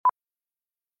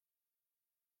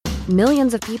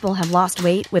Millions of people have lost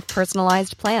weight with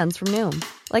personalized plans from Noom.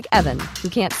 Like Evan, who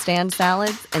can't stand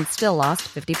salads and still lost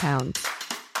 50 pounds.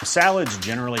 Salads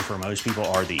generally for most people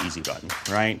are the easy button,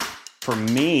 right? For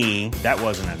me, that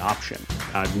wasn't an option.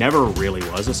 I never really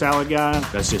was a salad guy.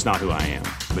 That's just not who I am.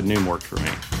 But Noom worked for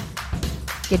me.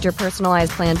 Get your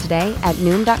personalized plan today at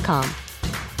Noom.com.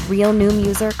 Real Noom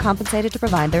user compensated to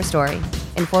provide their story.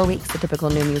 In 4 weeks, the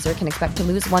typical Noom user can expect to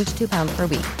lose 1 to 2 pounds per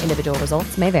week. Individual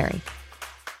results may vary.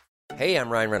 Hey, I'm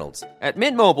Ryan Reynolds. At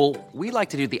Mint Mobile, we like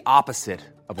to do the opposite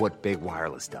of what Big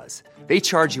Wireless does. They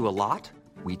charge you a lot,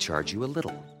 we charge you a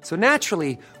little. So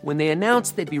naturally, when they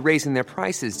announced they'd be raising their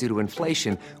prices due to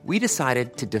inflation, we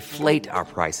decided to deflate our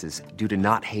prices due to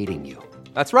not hating you.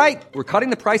 That's right. We're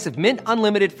cutting the price of Mint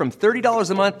Unlimited from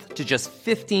 $30 a month to just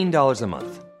 $15 a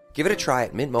month. Give it a try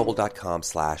at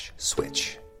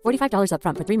mintmobile.com/switch. $45 up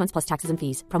front for 3 months plus taxes and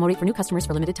fees. Promo rate for new customers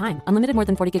for limited time. Unlimited more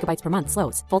than 40 gigabytes per month.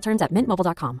 Slows full terms at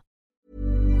mintmobile.com.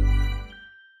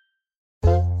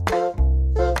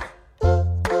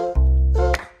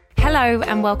 Hello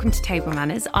and welcome to Table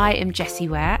Manners. I am Jessie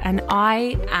Ware and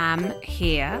I am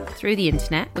here through the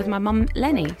internet with my mum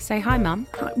Lenny. Say hi, Mum.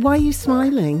 Why are you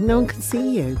smiling? No one can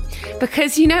see you.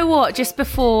 Because you know what, just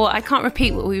before, I can't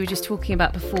repeat what we were just talking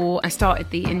about before I started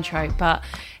the intro, but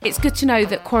it's good to know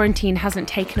that quarantine hasn't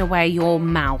taken away your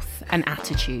mouth and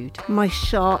attitude. My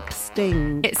sharp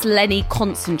sting. It's Lenny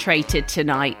concentrated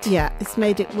tonight. Yeah, it's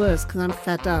made it worse because I'm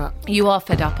fed up. You are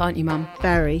fed up, aren't you, Mum?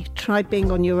 Very. Try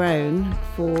being on your own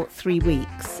for 3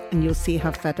 weeks and you'll see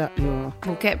how fed up you are.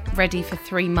 We'll get ready for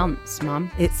 3 months,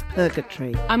 Mum. It's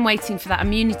purgatory. I'm waiting for that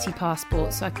immunity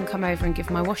passport so I can come over and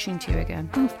give my washing to you again.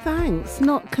 Oh, thanks.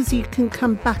 Not because you can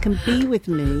come back and be with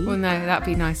me. Well, no, that'd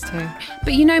be nice too.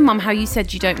 But you know, Mum, how you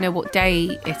said you don't know what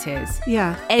day it is?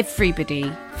 Yeah.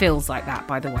 Everybody feels like that,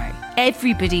 by the way.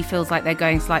 Everybody feels like they're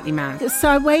going slightly mad. So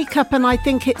I wake up and I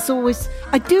think it's always...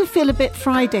 I do feel a bit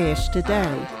Friday-ish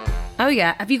today. Oh,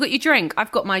 yeah. Have you got your drink?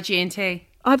 I've got my G&T.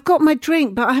 I've got my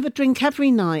drink, but I have a drink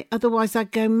every night. Otherwise,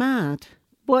 I'd go mad.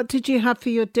 What did you have for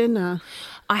your dinner?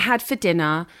 I had for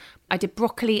dinner, I did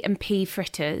broccoli and pea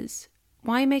fritters.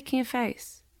 Why are you making a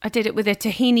face? I did it with a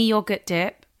tahini yoghurt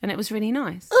dip, and it was really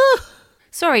nice. Ugh.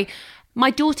 Sorry,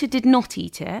 my daughter did not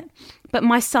eat it, but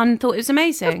my son thought it was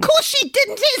amazing. Of course she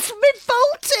didn't. It's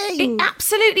revolting. It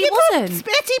absolutely Give wasn't. Her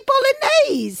spaghetti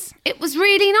bolognese. It was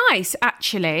really nice,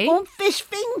 actually. On fish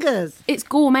fingers. It's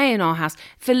gourmet in our house.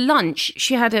 For lunch,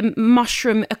 she had a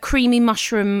creamy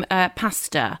mushroom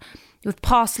pasta with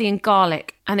parsley and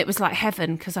garlic, and it was like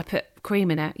heaven because I put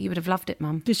cream in it. You would have loved it,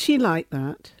 Mum. Did she like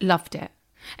that? Loved it.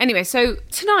 Anyway, so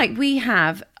tonight we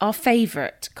have our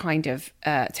favourite kind of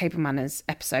Table Manners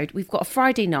episode. We've got a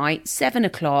Friday night, 7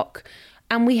 o'clock,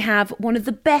 and we have one of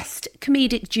the best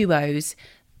comedic duos,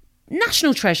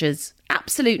 national treasures,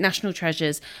 absolute national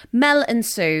treasures, Mel and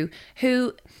Sue,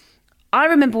 who I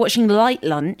remember watching Light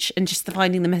Lunch and just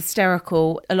finding them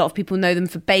hysterical. A lot of people know them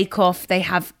for Bake Off. They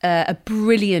have a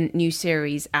brilliant new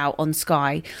series out on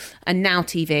Sky and Now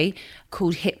TV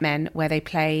called Hitmen, where they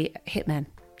play hitmen.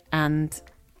 And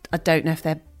I don't know if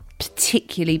they're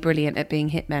particularly brilliant at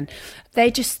being hitmen.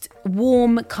 They're just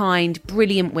warm, kind,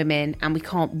 brilliant women, and we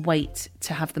can't wait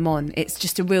to have them on. It's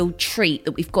just a real treat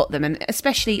that we've got them, and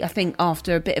especially, I think,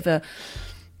 after a bit of a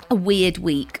weird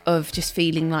week of just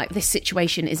feeling like this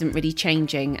situation isn't really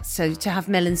changing. So to have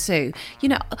Mel and Sue, you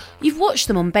know, you've watched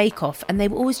them on Bake Off, and they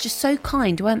were always just so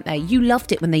kind, weren't they? You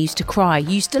loved it when they used to cry.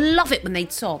 You used to love it when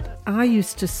they'd sob. I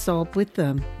used to sob with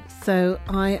them. So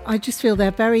I just feel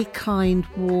they're very kind,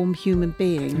 warm human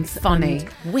beings. And funny. And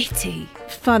witty.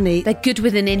 Funny. They're good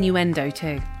with an innuendo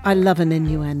too. I love an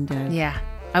innuendo. Yeah.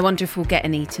 I wonder if we'll get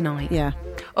any tonight. Yeah.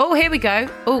 Oh, here we go.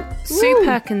 Oh, Sue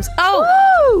Perkins. Oh!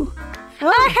 Woo!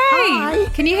 Oh, hey! Hi.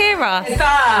 Can you hear us?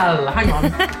 Hang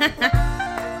on.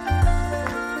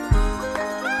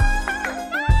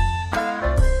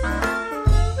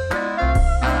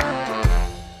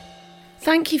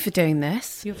 Thank you for doing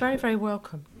this. You're very, very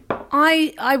welcome.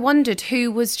 I wondered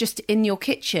who was just in your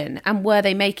kitchen, and were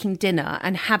they making dinner,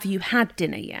 and have you had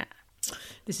dinner yet?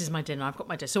 This is my dinner. I've got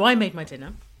my dinner. So I made my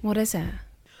dinner. What is it?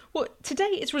 Well, today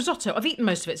it's risotto. I've eaten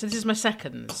most of it, so this is my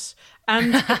second.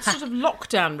 And it's sort of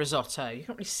lockdown risotto. You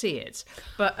can't really see it.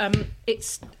 But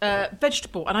it's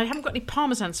vegetable, and I haven't got any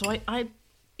parmesan, so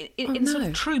in sort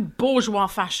of true bourgeois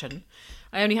fashion,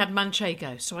 I only had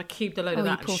manchego, so I cubed a load of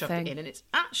that and shoved it in. And it's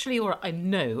actually all right. I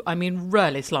know. I mean,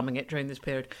 really slumming it during this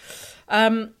period.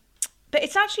 But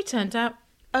it's actually turned out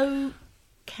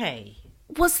okay.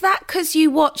 Was that because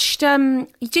you watched...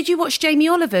 did you watch Jamie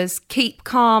Oliver's Keep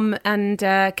Calm and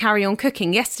Carry On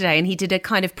Cooking yesterday? And he did a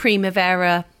kind of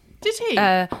primavera... Did he?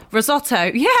 Risotto.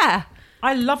 Yeah.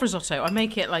 I love risotto. I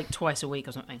make it like twice a week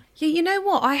or something. Yeah, you know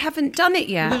what? I haven't done it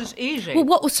yet. Because it's easy. Well,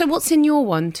 what's in your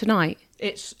one tonight?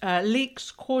 It's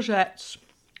leeks, courgettes,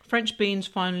 French beans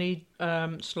finely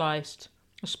sliced,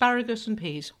 asparagus and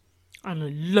peas, and a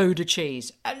load of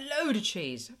cheese. A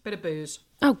bit of booze.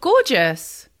 Oh,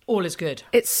 gorgeous. All is good.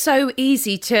 It's so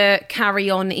easy to carry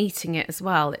on eating it as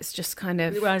well. It's just kind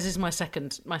of... Well, this is my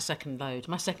second load,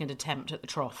 my second attempt at the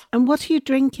trough. And what are you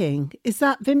drinking? Is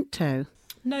that Vimto?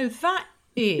 No, that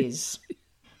is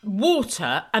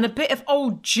water and a bit of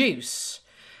old juice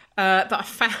that I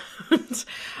found.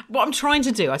 What I'm trying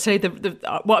to do, I tell you,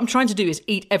 what I'm trying to do is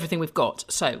eat everything we've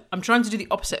got. So I'm trying to do the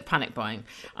opposite of panic buying.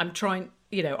 I'm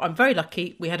very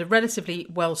lucky. We had a relatively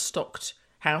well-stocked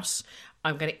house.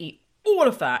 I'm going to eat all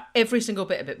of that, every single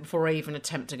bit of it, before I even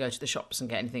attempt to go to the shops and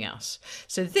get anything else.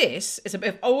 So this is a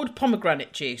bit of old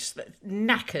pomegranate juice that's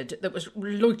knackered, that was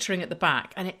loitering at the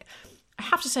back, and I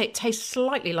have to say it tastes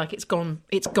slightly like it's gone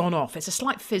off. It's a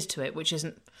slight fizz to it, which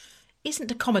isn't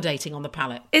accommodating on the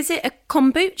palate. Is it a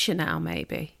kombucha now,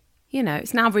 maybe? You know,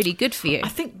 it's now really good for you. I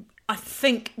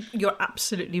think you're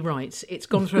absolutely right. It's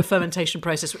gone through a fermentation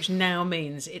process, which now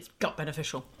means it's gut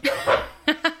beneficial.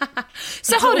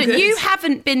 So hold on, you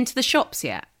haven't been to the shops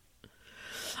yet?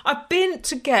 I've been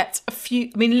to get a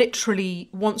few, literally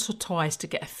once or twice, to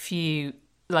get a few,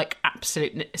 like,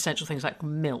 absolute essential things like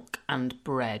milk and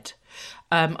bread.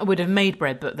 I would have made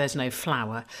bread, but there's no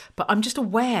flour. But I'm just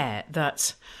aware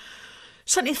that,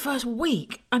 certainly the first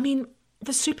week, the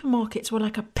supermarkets were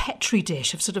like a petri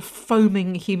dish of sort of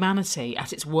foaming humanity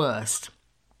at its worst.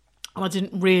 And I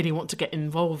didn't really want to get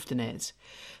involved in it.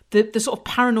 The sort of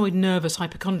paranoid, nervous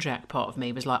hypochondriac part of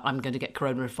me was like, I'm going to get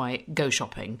corona if I go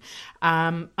shopping.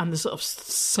 And the sort of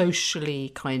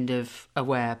socially kind of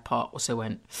aware part also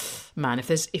went, man, if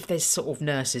there's sort of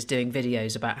nurses doing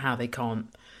videos about how they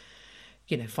can't,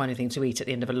 find anything to eat at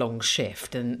the end of a long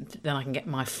shift, and then I can get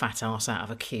my fat ass out of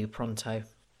a queue pronto.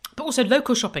 But also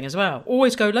local shopping as well.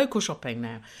 Always go local shopping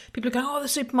now. People are going, the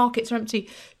supermarkets are empty.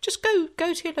 Just go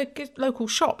to your local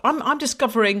shop. I'm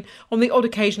discovering, on the odd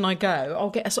occasion I go, I'll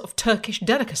get a sort of Turkish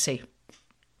delicacy.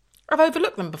 I've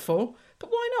overlooked them before,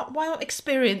 but why not? Why not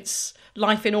experience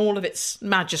life in all of its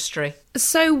majesty?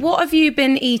 So what have you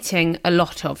been eating a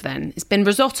lot of then? It's been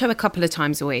risotto a couple of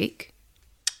times a week.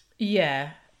 Yeah.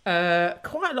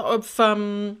 Quite a lot of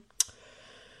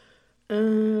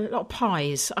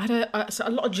pies. I had a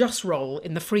lot of Just Roll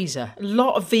in the freezer. A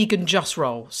lot of vegan Just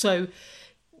Roll. So,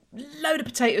 load of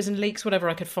potatoes and leeks, whatever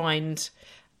I could find.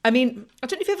 I don't know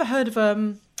if you've ever heard of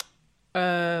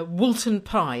Woolton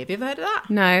Pie. Have you ever heard of that?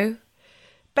 No.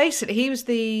 Basically, he was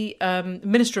the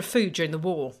Minister of Food during the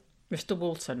war, Mr.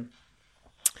 Woolton.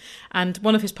 And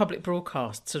one of his public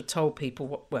broadcasts sort of told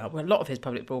people a lot of his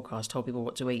public broadcasts told people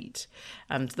what to eat.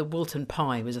 And the Woolton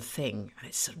Pie was a thing. And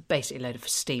it's sort of basically a load of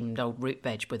steamed old root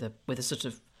veg with a sort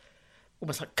of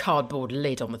almost like cardboard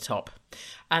lid on the top.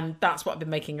 And that's what I've been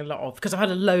making a lot of, because I had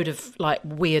a load of like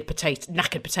weird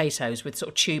knackered potatoes with sort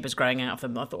of tubers growing out of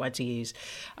them that I thought I had to use,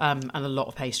 and a lot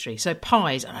of pastry. So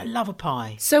pies, and I love a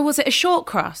pie. So was it a short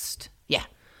crust? Yeah.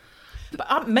 But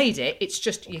I haven't made it. It's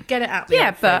just you get it out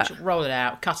the fridge, roll it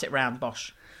out, cut it round,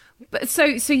 bosh. But so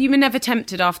you were never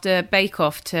tempted after Bake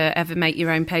Off to ever make your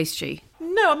own pastry?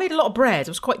 No, I made a lot of bread.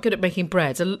 I was quite good at making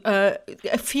bread. A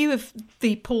few of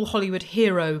the Paul Hollywood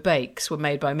hero bakes were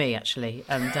made by me, actually,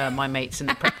 and my mates in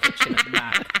the prep kitchen at the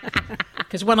back.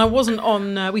 Because when I wasn't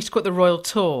on, we used to call it the Royal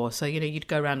Tour. So, you'd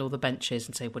go around all the benches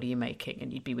and say, what are you making?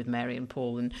 And you'd be with Mary and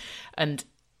Paul and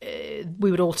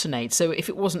we would alternate. So if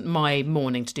it wasn't my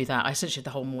morning to do that, I essentially had the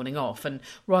whole morning off. And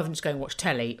rather than just go and watch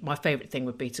telly, my favourite thing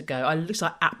would be to go. I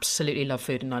absolutely love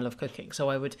food and I love cooking. So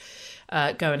I would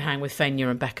go and hang with Fenya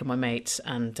and Becca, my mates,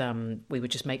 and we would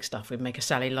just make stuff. We'd make a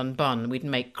Sally Lunn bun. We'd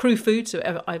make crew food.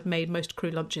 So I've made most crew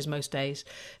lunches most days.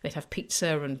 They'd have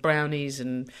pizza and brownies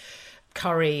and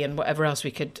curry and whatever else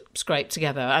we could scrape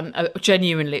together. And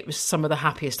genuinely, it was some of the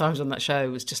happiest times on that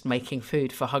show was just making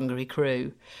food for hungry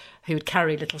crew who would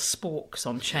carry little sporks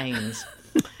on chains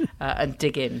and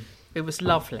dig in. It was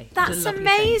lovely. That's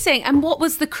amazing. And what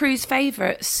was the crew's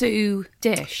favourite Sue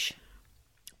dish?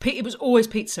 It was always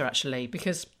pizza, actually,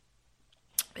 because,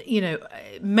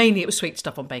 mainly it was sweet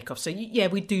stuff on Bake Off. So, yeah,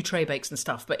 we'd do tray bakes and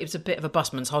stuff, but it was a bit of a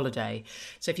busman's holiday.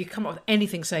 So if you come up with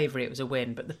anything savoury, it was a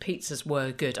win. But the pizzas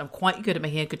were good. I'm quite good at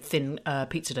making a good thin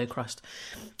pizza dough crust.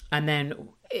 And then,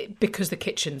 because the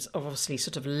kitchen's obviously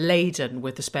sort of laden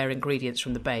with the spare ingredients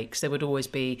from the bakes, there would always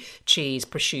be cheese,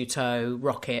 prosciutto,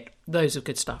 rocket, those are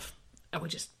good stuff. And we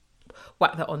just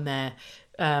whack that on there,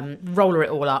 roller it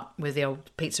all up with the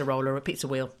old pizza roller or pizza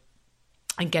wheel,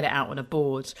 and get it out on a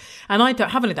board. And I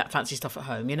don't have any of that fancy stuff at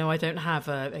home. You know, I don't have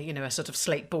a sort of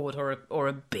slate board or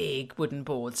a big wooden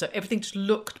board. So everything just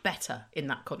looked better in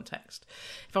that context.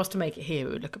 If I was to make it here,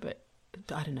 it would look a bit,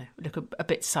 I don't know, look a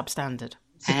bit substandard.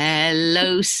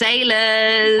 Hello,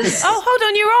 sailors. Oh, hold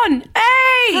on, you're on.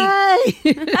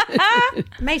 Hey!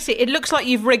 Macy, it looks like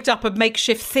you've rigged up a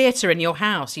makeshift theatre in your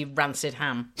house, you rancid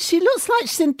ham. She looks like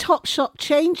she's in Topshop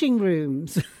changing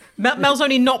rooms. Mel's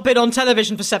only not been on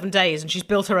television for 7 days and she's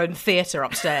built her own theatre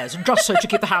upstairs, just so to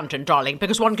keep the hand in, darling,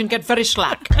 because one can get very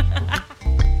slack.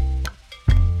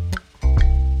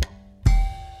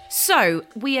 So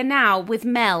we are now with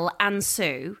Mel and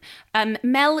Sue.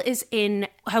 Mel is in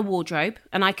her wardrobe,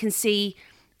 and I can see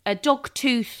a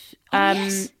dogtooth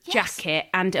jacket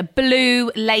and a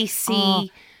blue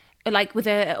lacy, like with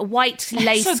a white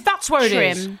lace. So that's where trim.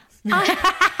 it is.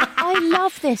 I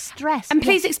love this dress. And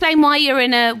please explain why you're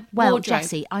in a Well, wardrobe.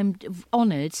 Jessie, I'm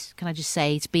honoured, can I just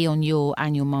say, to be on your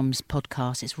and your mum's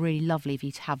podcast. It's really lovely of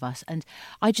you to have us. And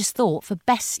I just thought, for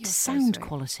best sound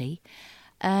quality,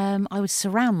 I would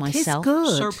surround myself. It's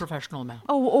good. So professional, Mel.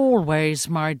 Oh, always,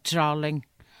 my darling.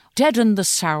 Deaden the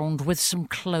sound with some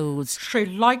clothes. She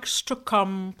likes to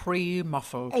come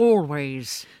pre-muffled.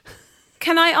 Always.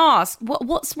 Can I ask,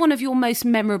 what's one of your most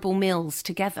memorable meals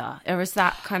together? Or is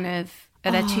that kind of,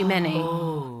 are there too many?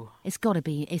 It's got to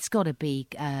be,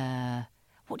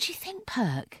 what do you think,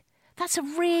 Perk? That's a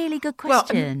really good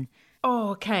question.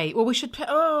 Okay. Well, we should...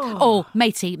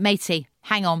 Matey,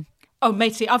 hang on. Oh,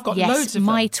 matey, I've got loads of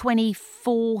my them.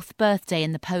 24th birthday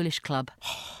in the Polish club.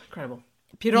 Incredible.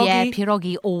 Pierogi. Yeah,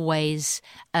 pierogi always.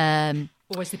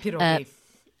 Always the pierogi.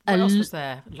 What else was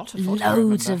there? A lot of vodka.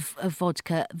 Loads of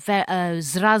vodka.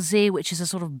 Zrazy, which is a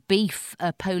sort of beef,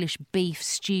 Polish beef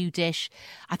stew dish.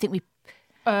 I think we...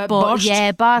 Borscht.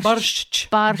 Yeah, Borscht.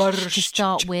 Borscht to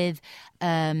start with.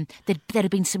 There had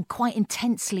been some quite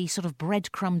intensely sort of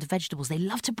breadcrumbed vegetables. They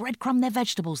love to breadcrumb their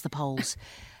vegetables, the Poles.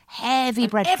 Heavy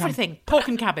breadcrumb. Everything. Pork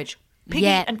and cabbage. Piggy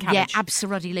and cabbage. Yeah,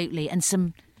 absolutely. And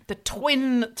some... The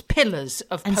twin pillars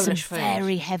of And Polish some food.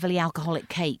 very heavily alcoholic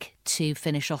cake to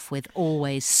finish off with,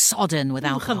 always sodden with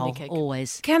alcohol, cake.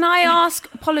 always. Can I ask,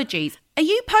 apologies, are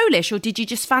you Polish or did you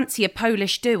just fancy a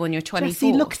Polish do on your 24th?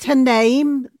 Jessie, look at her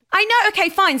name. I know, okay,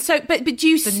 fine. So, but do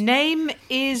you... The name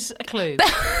is a clue.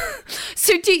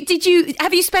 So did you...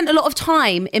 Have you spent a lot of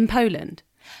time in Poland?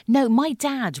 No, my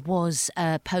dad was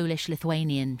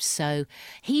Polish-Lithuanian, so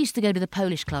he used to go to the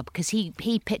Polish club because he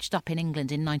pitched up in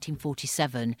England in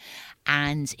 1947,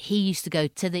 and he used to go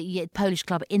to the Polish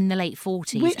club in the late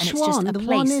 40s. Which and it's one? Just a The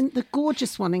place. one the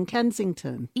gorgeous one in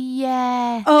Kensington.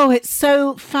 Yeah. Oh, it's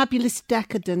so fabulous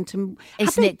decadent. And have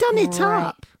Isn't they it done it great?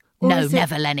 up? Or No, is it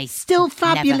never, Lenny. Still Never.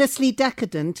 fabulously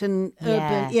decadent and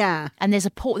urban. Yeah. And there's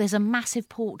a massive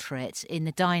portrait in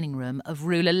the dining room of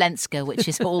Rula Lenska, which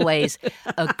is always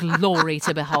a glory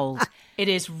to behold. It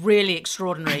is really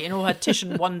extraordinary in all her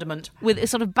Titian wonderment. With it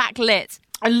sort of backlit.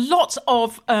 A lot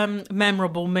of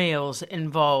memorable meals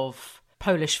involve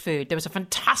Polish food. There was a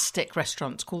fantastic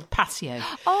restaurant called Patio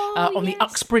on the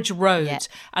Uxbridge Road. Yeah.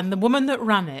 And the woman that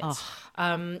ran it,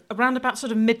 around about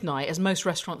sort of midnight, as most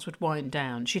restaurants would wind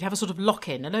down, she'd have a sort of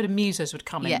lock-in. A load of musos would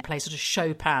come in and play sort of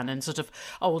Chopin and sort of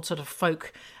old sort of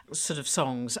folk sort of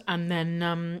songs. And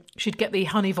then she'd get the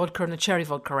honey vodka and the cherry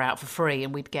vodka out for free,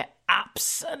 and we'd get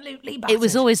absolutely battered. It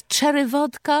was always cherry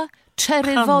vodka.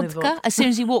 As soon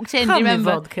as you walked in, do you Honey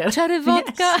remember? vodka. Cherry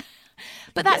vodka. Yes.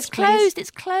 But that's Yes, please. closed. It's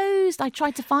closed. I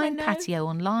tried to find know. Patio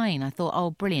online. I thought,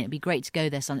 oh, brilliant. It'd be great to go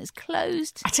there, son. It's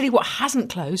closed. I tell you what hasn't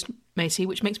closed, Macy,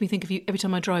 which makes me think of you every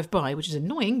time I drive by, which is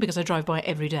annoying because I drive by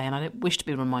every day and I don't wish to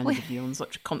be reminded of you on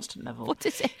such a constant level. What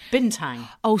is it? Bintang.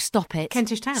 Oh, stop it.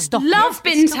 Kentish Town. Stop Love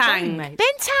Yes, it's still Bintang. going, mate.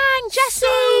 Bintang, Jessie.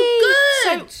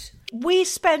 So we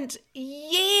spent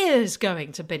years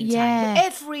going to Bintang. Yeah.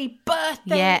 Every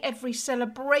birthday, Yeah. every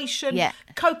celebration, Yeah.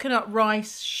 coconut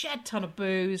rice, shed ton of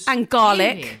booze. And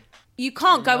garlic. Really. You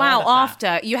can't go Lot out of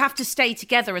that. after. You have to stay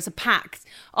together as a pack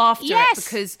after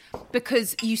Yes. it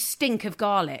because you stink of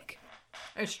garlic.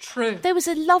 It's true. There was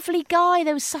a lovely guy.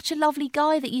 There was such a lovely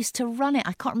guy that used to run it.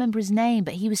 I can't remember his name,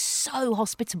 but he was so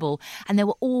hospitable. And there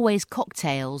were always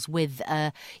cocktails with,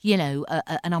 an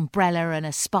umbrella and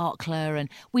a sparkler. And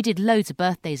we did loads of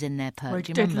birthdays in there, Per. We Do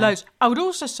you did remember? loads. I would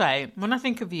also say, when I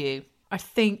think of you, I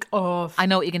think of I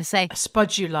know what you're going to say. a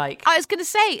spud you like. I was going to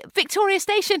say Victoria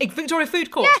Station. Victoria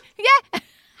Food Court. Yeah.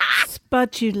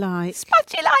 Spud you like. What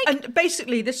do you like? And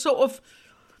basically, this sort of,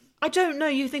 I don't know,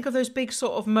 you think of those big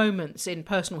sort of moments in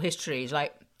personal histories,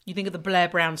 like you think of the Blair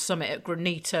Brown Summit at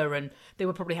Granita, and they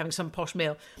were probably having some posh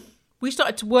meal. We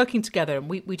started working together, and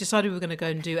we decided we were going to go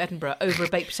and do Edinburgh over a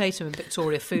baked potato in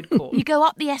Victoria Food Court. You go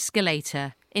up the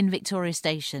escalator in Victoria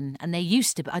Station, and there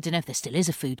used to be, I don't know if there still is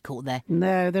a food court there.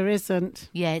 No, there isn't.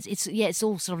 Yeah, it's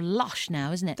all sort of lush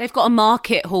now, isn't it? They've got a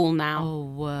market hall now. Oh,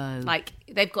 whoa. Like,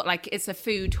 they've got, like, it's a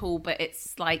food hall, but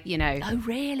it's like, you know. Oh,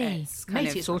 really?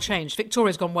 Mate, it's all changed.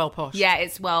 Victoria's gone well posh. Yeah,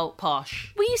 it's well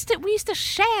posh. We used to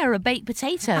share a baked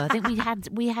potato. I think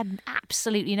we had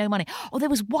absolutely no money. Oh, there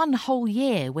was one whole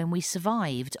year when we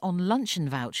survived on luncheon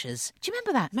vouchers. Do you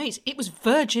remember that? Mate, it was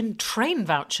Virgin train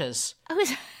vouchers.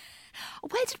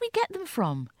 Where did we get them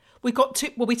from? We got two.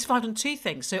 Well, we survived on two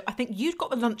things. So I think you'd got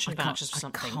the luncheon vouchers for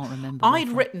something. I can't remember. I'd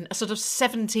written a sort of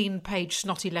 17-page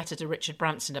snotty letter to Richard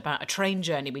Branson about a train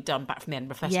journey we'd done back from the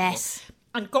Edinburgh Festival. Yes.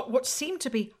 And got what seemed to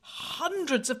be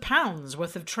hundreds of pounds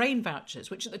worth of train vouchers,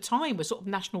 which at the time were sort of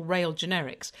National Rail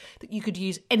generics that you could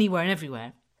use anywhere and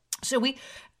everywhere. So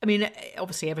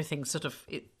obviously everything sort of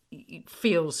it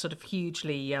feels sort of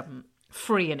hugely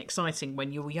free and exciting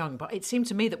when you're young, but it seemed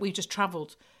to me that we just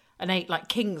travelled and ate like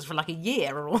kings for like a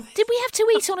year or all. Did we have to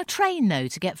eat on a train, though,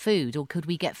 to get food, or could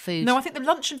we get food? No, I think the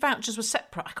luncheon vouchers were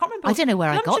separate. I can't remember. I don't know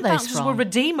where I got those Luncheon vouchers from. were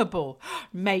redeemable.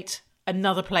 Mate,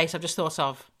 another place I've just thought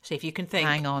of. See if you can think.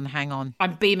 Hang on.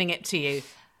 I'm beaming it to you.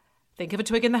 Think of a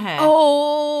twig in the hair.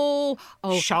 Oh,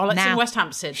 Charlotte's now, in West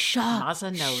Hampstead.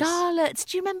 Mother knows. Charlotte's.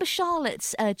 Do you remember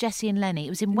Charlotte's, Jessie and Lenny? It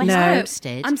was in West No.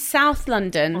 Hampstead. I'm South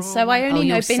London, so I only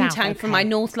know you're Bintang South, from okay. my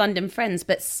North London friends,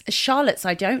 but Charlotte's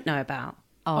I don't know about.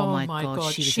 Oh my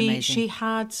God, she was amazing. She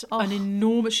had an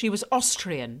enormous. She was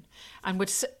Austrian and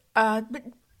would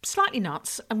slightly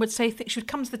nuts and would say she would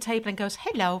come to the table and goes,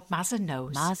 "Hello, Mother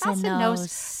knows. Mother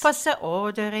knows. For the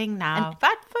ordering now.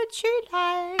 What would you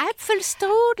like?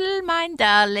 Apfelstrudel, mein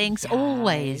darlings,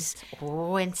 always.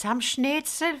 Oh, and some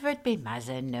schnitzel would be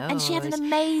Mother knows." And she had an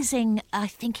amazing, I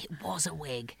think it was a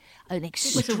wig, an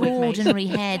was a wig, mate. extraordinary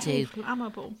hairdo.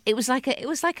 Flammable. It was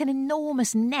like an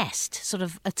enormous nest, sort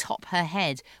of atop her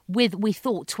head, with we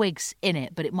thought twigs in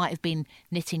it, but it might have been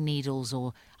knitting needles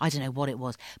or I don't know what it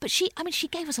was. But she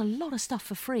gave us a lot of stuff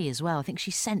for free as well. I think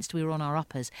she sensed we were on our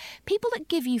uppers. People that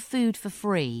give you food for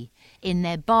free in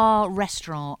their bar,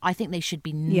 restaurant, I think they should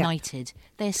be knighted.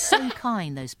 They're so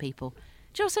kind, those people.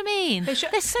 Do you know what I mean? They're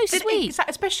so sweet.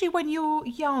 Especially when you're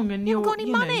young and you're, got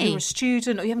any money. You're a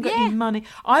student or you haven't got any money.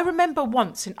 I remember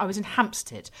once I was in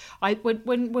Hampstead.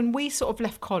 When we sort of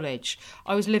left college,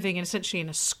 I was living essentially in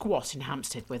a squat in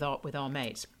Hampstead with our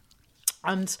mates.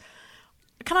 And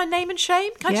can I name and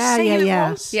shame? Can I just say who it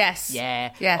was? Yes.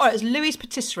 Yeah. Yes. Oh, it was Louis'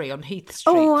 Patisserie on Heath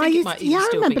Street. Oh, I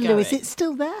remember Louis. It's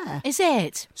still there. Is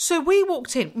it? So we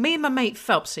walked in. Me and my mate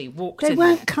Phelpsy walked in. They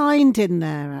weren't kind in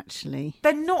there, actually.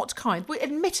 They're not kind.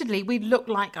 Admittedly, we looked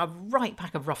like a right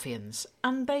pack of ruffians,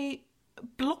 and they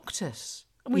blocked us.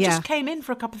 And we just came in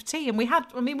for a cup of tea, and we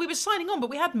were signing on,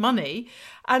 but we had money,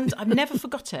 and I never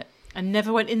forgot it. I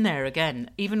never went in there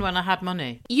again, even when I had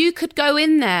money. You could go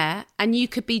in there and you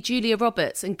could be Julia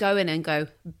Roberts and go in and go,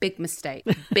 big mistake,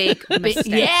 big mistake.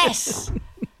 Yes!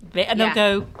 And they'll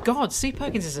go, God, Sue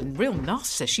Perkins is a real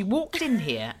narcissist. She walked in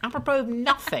here, apropos of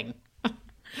nothing.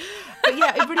 But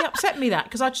yeah, it really upset me that,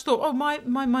 because I just thought,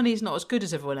 my money's not as good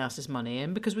as everyone else's money,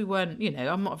 and because we weren't,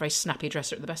 I'm not a very snappy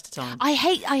dresser at the best of times. I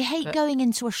hate going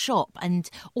into a shop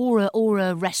or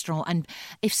a restaurant, and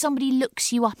if somebody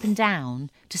looks you up and down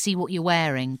to see what you're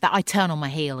wearing, that I turn on my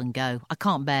heel and go. I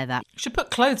can't bear that. You should put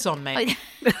clothes on, mate.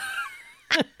 Do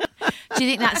you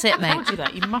think that's it, mate? Don't do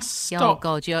that. You must stop. Oh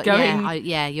God, you're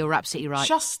absolutely right.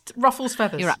 Just ruffles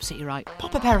feathers. You're absolutely right.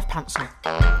 Pop a pair of pants on.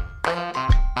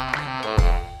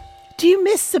 Do you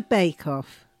miss the Bake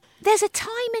Off? There's a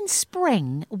time in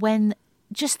spring when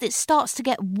it starts to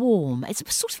get warm. It's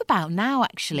sort of about now,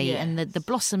 actually, and the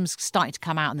blossoms starting to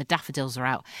come out and the daffodils are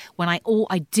out. When I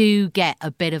do get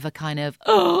a bit of a kind of,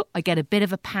 I get a bit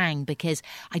of a pang, because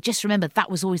I just remember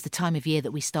that was always the time of year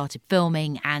that we started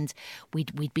filming, and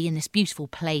we'd be in this beautiful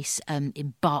place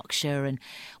in Berkshire, and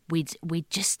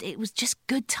it was just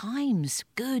good times,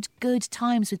 good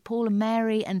times with Paul and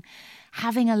Mary and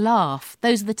having a laugh.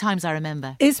 Those are the times I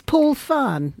remember. Is Paul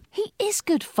fun? He is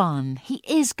good fun.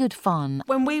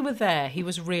 When we were there, he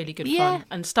was really good fun.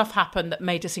 And stuff happened that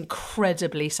made us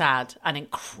incredibly sad and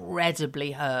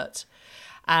incredibly hurt.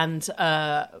 And,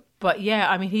 but yeah,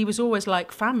 I mean, he was always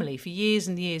like family for years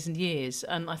and years and years.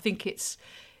 And I think it's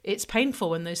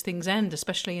painful when those things end,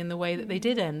 especially in the way that they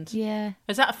did end. Yeah.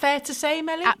 Is that fair to say,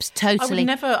 Melly? Totally.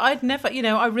 I'd never,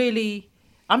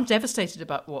 I'm devastated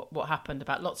about what happened,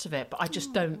 about lots of it, but I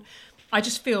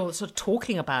just feel sort of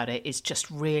talking about it is just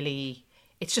really,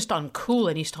 it's just uncool,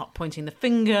 and you start pointing the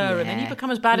finger and then you become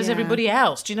as bad as everybody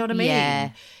else. Do you know what I mean?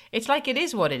 Yeah. It's like it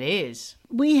is what it is.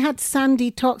 We had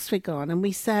Sandy Toksvig on and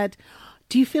we said,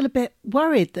 do you feel a bit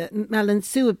worried that Mel and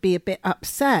Sue would be a bit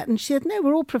upset? And she said, no,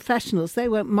 we're all professionals. They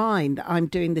won't mind that I'm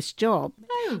doing this job.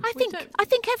 No, I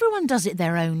think everyone does it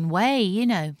their own way, you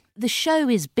know. The show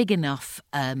is big enough,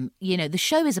 the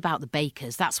show is about the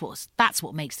bakers. That's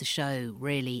what makes the show,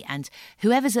 really. And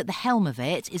whoever's at the helm of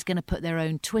it is going to put their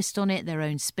own twist on it, their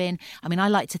own spin. I mean, I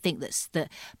like to think that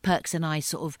Perks and I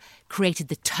sort of created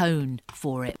the tone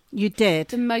for it. You did.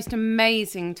 The most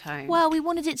amazing tone. Well, we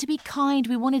wanted it to be kind.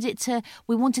 We wanted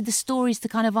the stories to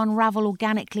kind of unravel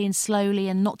organically and slowly,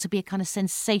 and not to be a kind of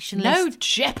sensationalist. No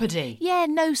jeopardy. Yeah,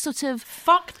 no sort of...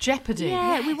 Fuck jeopardy.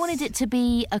 Yeah, we wanted it to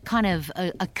be a kind of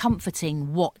a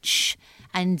comforting watch.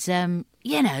 And,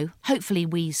 hopefully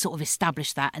we sort of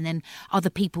establish that, and then other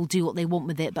people do what they want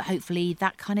with it, but hopefully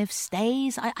that kind of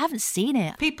stays. I haven't seen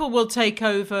it. People will take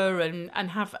over and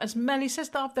have, as Melly says,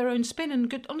 they'll have their own spin, and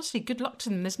good luck to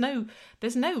them. There's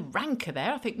no rancor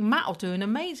there. I think Matt will do an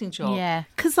amazing job. Yeah.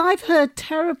 Because I've heard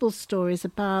terrible stories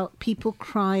about people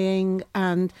crying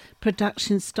and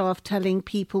production staff telling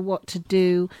people what to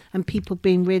do and people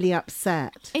being really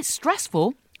upset. It's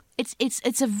stressful.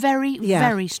 It's a very,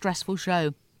 very stressful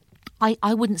show.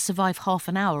 I wouldn't survive half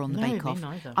an hour on the Bake Off.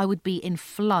 Neither. I would be in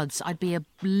floods. I'd be a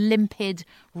limpid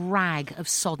rag of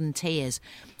sodden tears.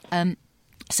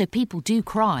 So people do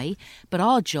cry, but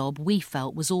our job, we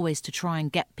felt, was always to try and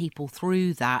get people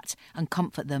through that and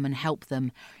comfort them and help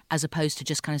them, as opposed to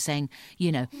just kind of saying,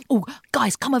 oh,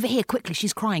 guys, come over here quickly,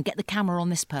 she's crying, get the camera on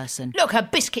this person. Look, her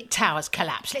biscuit tower's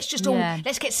collapsed. Let's just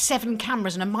let's get 7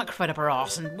 cameras and a microphone up her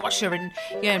arse and watch her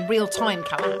in real time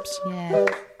collapse. Yeah.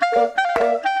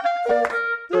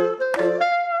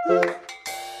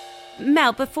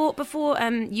 Mel, before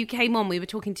you came on, we were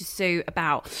talking to Sue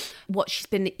about what she's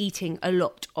been eating a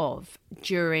lot of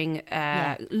during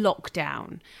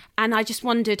lockdown. And I just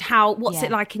wondered what's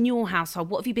it like in your household?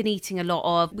 What have you been eating a lot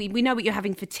of? We know what you're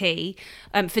having for tea,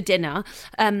 for dinner.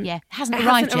 Hasn't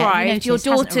arrived yet. Your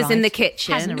daughter's in the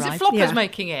kitchen. Hasn't arrived. Is it Flopper's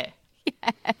making it?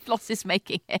 Yeah, Floss is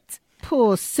making it.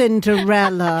 Poor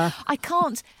Cinderella. I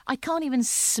can't even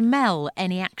smell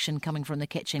any action coming from the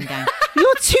kitchen, gang.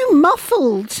 You're too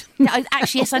muffled.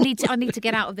 Actually, yes, I need to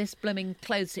get out of this blooming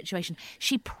clothes situation.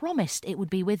 She promised it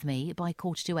would be with me by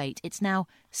 7:45. It's now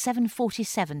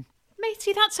 7:47.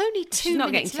 Matey, that's only 2 not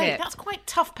minutes getting late. tipped. That's quite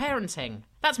tough parenting.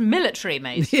 That's military,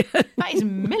 mate. That is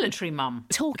military, mum.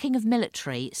 Talking of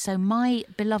military, so my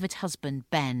beloved husband,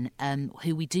 Ben,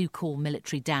 who we do call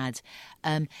Military Dad,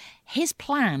 his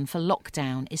plan for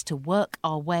lockdown is to work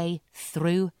our way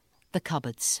through the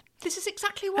cupboards. This is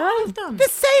exactly what I've done. The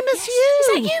same as you. Is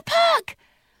that you, Perk?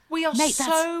 We are Mate,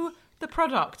 so the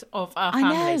product of our I know,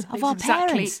 families. of our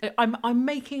parents. I'm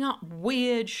making up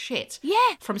weird shit.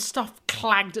 Yeah. From stuff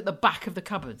clagged at the back of the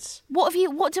cupboards. What have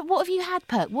you had,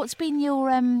 Perk? What's been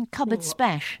your cupboard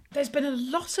spesh? There's been a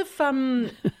lot of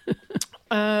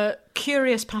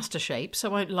curious pasta shapes, I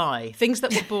won't lie. Things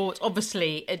that were bought,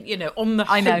 obviously, on the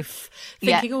hoof.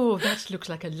 Thinking, oh, that looks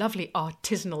like a lovely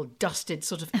artisanal, dusted,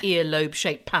 sort of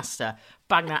earlobe-shaped pasta.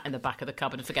 Bang that in the back of the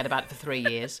cupboard and forget about it for 3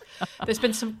 years. There's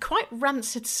been some quite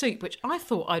rancid soup, which I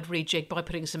thought I'd rejig by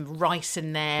putting some rice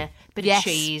in there, bit of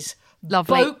cheese.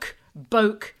 Lovely.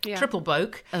 Boke, triple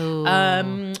boke. Oh.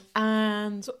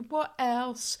 And what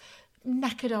else?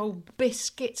 Knackered old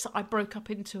biscuits that I broke up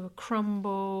into a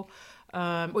crumble,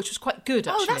 which was quite good,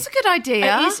 actually. Oh, that's a good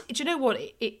idea. Do you know what?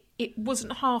 It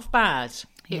wasn't half bad.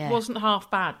 Yeah. It wasn't half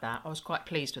bad, that. I was quite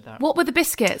pleased with that. What were the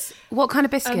biscuits? What kind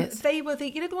of biscuits? They were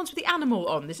the ones with the animal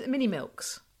on, the mini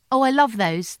milks. Oh, I love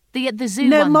those. The zoo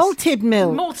No, ones. malted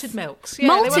milk. Malted milks. Yeah,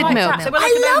 Malted they were like milk. that. They were like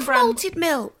I an love own-brand- malted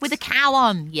milk. With a cow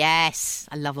on. Yes.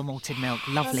 I love a malted milk.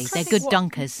 Lovely. They're good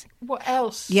dunkers. What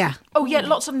else? Yeah. Oh, yeah,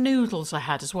 lots of noodles I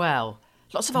had as well.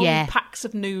 Lots of old Yeah. packs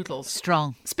of noodles.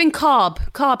 Strong. It's been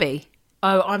carby.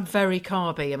 Oh, I'm very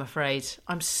carby, I'm afraid.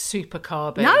 I'm super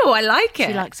carby. No, I like it.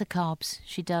 She likes her carbs.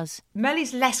 She does.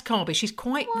 Melly's less carby.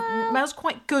 Mel's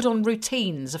quite good on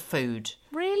routines of food.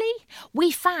 Really?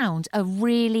 We found a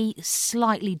really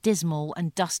slightly dismal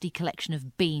and dusty collection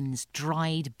of beans,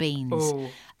 dried beans,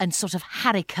 and sort of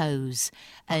haricots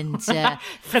and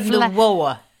From the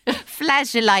war.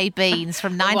 flageolet beans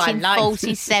from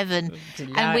 1947.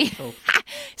 And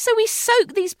so we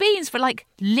soaked these beans for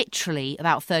literally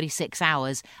about 36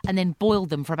 hours and then boiled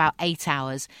them for about 8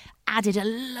 hours, added a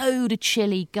load of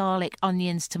chilli, garlic,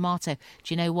 onions, tomato.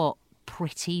 Do you know what?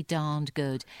 Pretty darned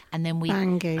good. And then we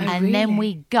then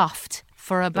we guffed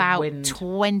for about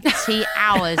 20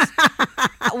 hours.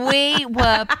 We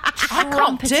were I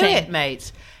can't do it,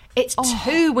 mate. It's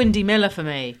too Windy Miller for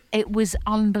me. It was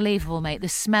unbelievable, mate. The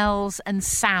smells and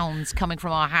sounds coming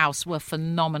from our house were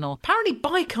phenomenal. Apparently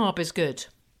bicarb is good.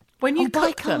 When you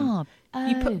cook them,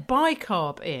 You put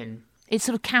bicarb in. It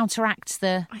sort of counteracts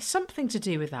the... Something to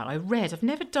do with that. I read. I've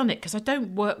never done it because I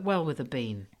don't work well with a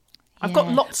bean. I've got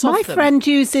lots of them. My friend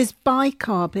uses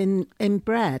bicarb in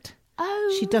bread.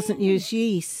 Oh. She doesn't use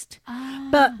yeast.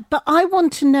 But I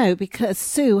want to know, because,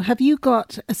 Sue, have you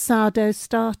got a sourdough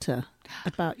starter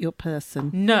about your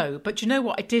person? No, but you know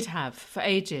what I did have for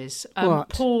ages? What?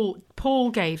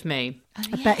 Paul gave me.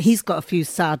 I bet he's got a few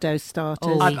sourdough starters.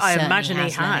 Oh, I certainly imagine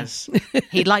he has, has.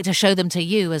 He'd like to show them to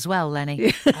you as well,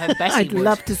 Lenny. I bet he I'd would.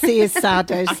 love to see his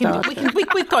sourdough starter.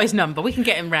 We've got his number. We can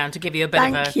get him round to give you a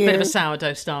bit of a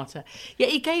sourdough starter. Yeah,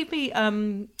 he gave me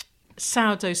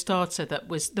sourdough starter that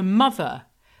was the mother.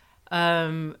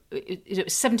 It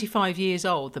was 75 years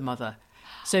old, the mother.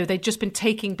 So they'd just been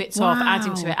taking bits off,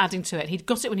 adding to it. He'd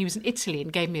got it when he was in Italy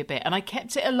and gave me a bit. And I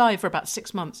kept it alive for about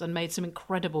 6 months and made some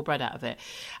incredible bread out of it.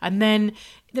 And then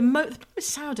the problem with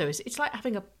sourdough is it's like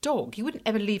having a dog. You wouldn't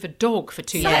ever leave a dog for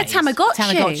 2 years. It's like a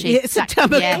Tamagotchi. It's a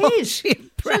Tamagotchi. It is.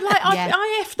 So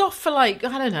I effed off for I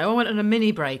don't know, I went on a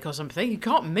mini break or something. You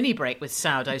can't mini break with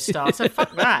sourdough starter.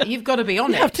 Fuck that. You've got to be on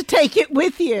You it. have to take it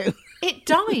with you. It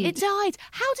died. It died.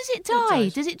 How does it die?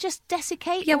 Does it just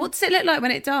desiccate? Yeah, what does it look like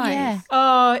when it dies? Yeah.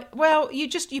 Well, you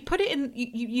put it in.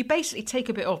 You basically take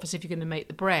a bit off as if you're going to make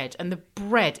the bread, and the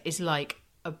bread is like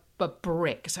a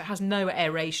brick, so it has no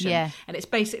aeration. Yeah. And it's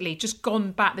basically just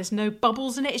gone back. There's no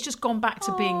bubbles in it. It's just gone back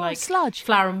to being like sludge.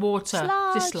 flour and water.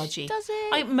 Sludge. Just sludgy. Does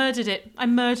it? I murdered it. I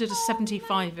murdered a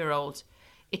 75-year-old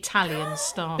Italian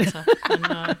starter.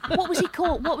 And, What was he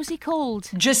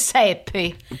called?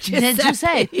 Giuseppe.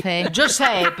 Giuseppe.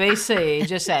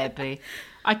 Giuseppe.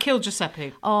 I killed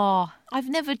Giuseppe. Oh, I've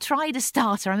never tried a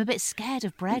starter. I'm a bit scared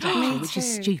of bread, actually, which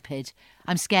is stupid.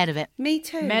 I'm scared of it. Me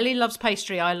too. Melly loves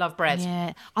pastry. I love bread.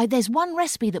 Yeah. There's one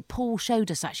recipe that Paul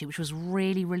showed us, actually, which was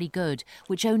really, really good,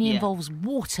 which only involves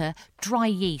water, dry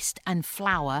yeast and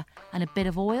flour and a bit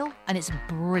of oil, and it's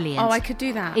brilliant. Oh, I could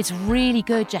do that. It's really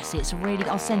good, Jessie.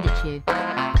 I'll send it to you.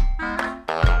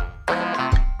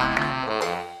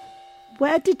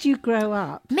 Where did you grow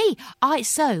up? Me?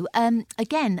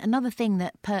 Again, another thing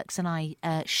that Perks and I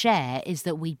share is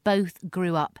that we both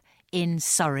grew up in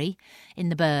Surrey, in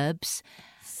the burbs.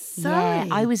 Surrey?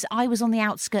 Yeah, I was on the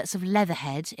outskirts of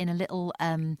Leatherhead in a little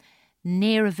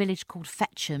near a village called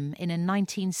Fetcham in a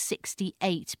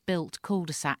 1968 built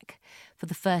cul-de-sac for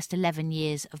the first 11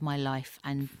 years of my life,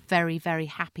 and very, very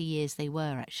happy years they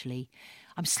were, actually.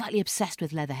 I'm slightly obsessed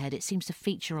with Leatherhead. It seems to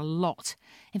feature a lot.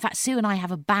 In fact, Sue and I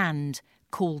have a band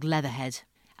called Leatherhead,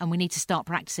 and we need to start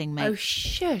practicing, mate. Oh,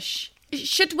 shush.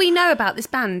 Should we know about this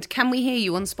band? Can we hear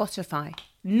you on Spotify?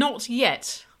 Not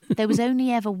yet. There was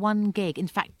only ever one gig, in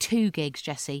fact 2 gigs,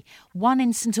 Jessie. One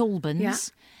in St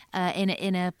Albans,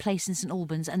 in a place in St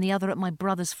Albans, and the other at my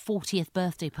brother's 40th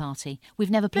birthday party. We've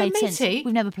never played since. matey.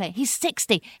 We've never played. He's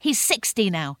 60. He's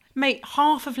 60 now. Mate,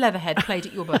 half of Leatherhead played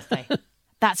at your birthday.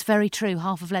 That's very true.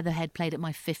 Half of Leatherhead played at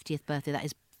my 50th birthday. That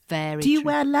is very true. Do you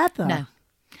wear leather? No.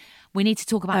 We need to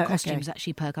talk about Oh, costumes, okay.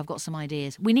 actually, Perk. I've got some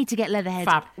ideas. We need to get Leatherhead.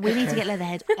 Fab. We need to get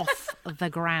Leatherhead off the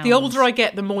ground. The older I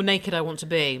get, the more naked I want to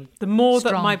be. The more that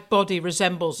Strong. my body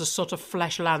resembles a sort of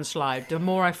flesh landslide, the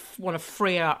more I want to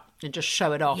free up and just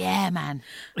show it off. Yeah, man.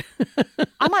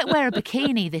 I might wear a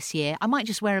bikini this year. I might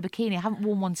just wear a bikini. I haven't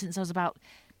worn one since I was about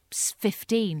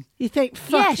 15. You think,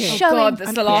 fuck Yeah, it. show God, him.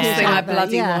 that's the last thing I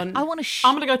bloody Yeah. want. I want to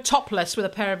I'm going to go topless with a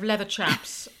pair of leather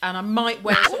chaps, and I might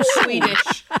wear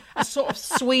a sort of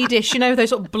Swedish, you know,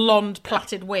 those sort of blonde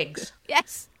plaited wigs.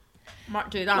 Yes. Might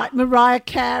do that. Like Mariah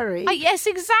Carey. Yes,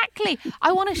 exactly.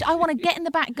 I want to get in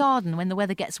the back garden when the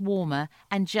weather gets warmer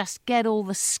and just get all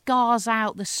the scars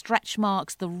out, the stretch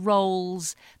marks, the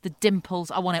rolls, the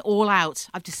dimples. I want it all out.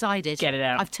 I've decided. Get it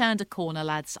out. I've turned a corner,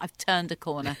 lads. I've turned a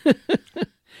corner.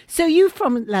 So you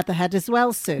from Leatherhead as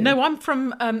well, Sue? No, I'm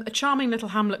from a charming little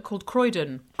hamlet called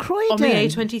Croydon. Croydon? On the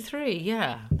A23,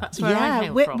 yeah. That's where I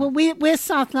hail from. We're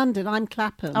South London. I'm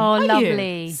Clapham. Oh, you?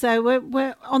 lovely. So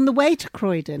we're on the way to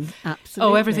Croydon,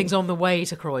 absolutely. Oh, everything's on the way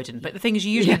to Croydon. But the thing is,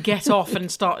 you usually get off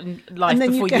and start in life And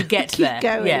then before you get keep there.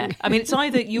 going. Yeah, I mean, it's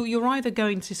either you're either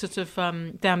going to sort of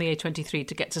down the A23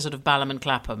 to get to sort of Balham and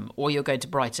Clapham, or you're going to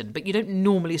Brighton. But you don't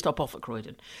normally stop off at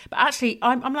Croydon. But actually,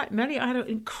 I'm like Melly. I had an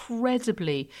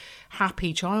incredibly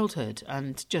happy childhood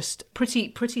and just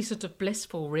pretty sort of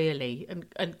blissful, really,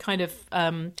 and kind of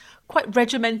quite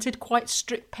regimented, quite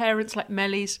strict parents like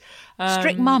Melly's.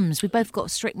 Strict mums. We both got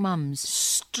strict mums.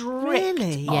 Strict.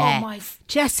 Really? Yeah. Oh my.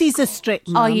 Jessie's a strict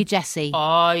mum. Are you, Jessie?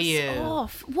 Are you?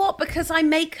 Off. What? Because I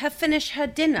make her finish her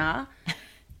dinner?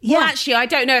 Yeah. Well, actually, I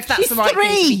don't know if that's She's the right thing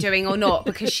to be 3. doing or not,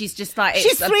 because she's just like, it's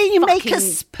She's a 3 and you make fucking her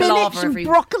spinach palaver and every...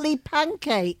 broccoli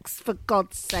pancakes, for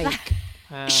God's sake.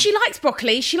 She likes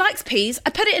broccoli. She likes peas. I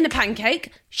put it in a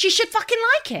pancake. She should fucking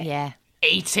like it. Yeah.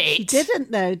 Eat it. She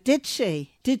didn't though, did she?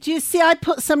 Did you see I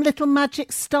put some little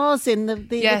magic stars in the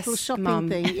little shopping Mum.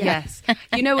 thing? Yeah. Yes.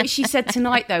 You know what she said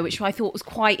tonight, though, which I thought was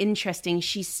quite interesting?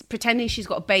 She's pretending she's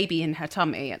got a baby in her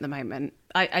tummy at the moment.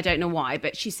 I don't know why,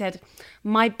 but she said,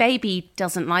 my baby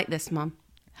doesn't like this, Mum.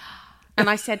 And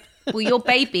I said, well, your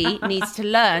baby needs to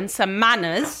learn some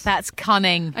manners. That's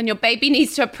cunning. And your baby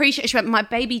needs to appreciate. She went, my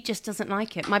baby just doesn't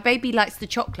like it. My baby likes the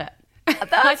chocolate.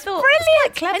 That's thought, brilliant.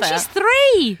 that's quite clever. And she's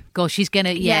 3. Gosh, she's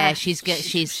gonna. Yeah, Yeah. she's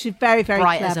very, very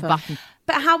bright clever. as a button.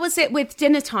 But how was it with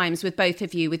dinner times with both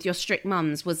of you, with your strict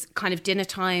mums? Was kind of dinner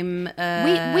time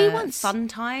We once fun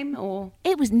time or?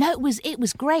 It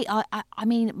was great. I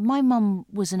mean, my mum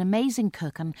was an amazing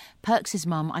cook, and Perks's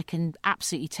mum, I can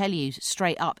absolutely tell you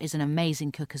straight up, is an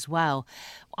amazing cook as well.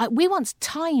 We once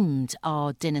timed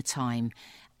our dinner time,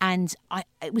 and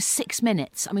it was 6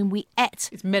 minutes. I mean, we ate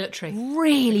It's military.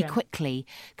 really quickly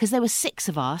because there were 6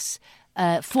 of us,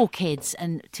 4 kids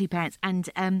and 2 parents,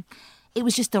 and it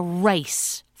was just a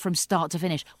race from start to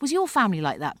finish. Was your family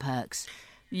like that, Perks?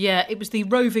 Yeah, it was the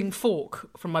roving fork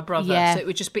from my brother. Yeah. So it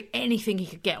would just be anything he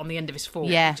could get on the end of his fork.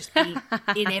 Yeah. Just eat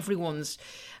in everyone's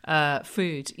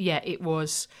food. Yeah, it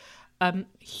was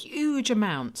huge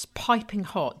amounts, piping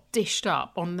hot, dished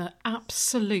up on the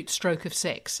absolute stroke of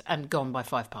 6 and gone by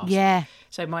 5 past. Yeah.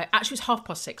 So actually it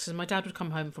was 6:30, and my dad would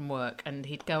come home from work and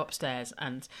he'd go upstairs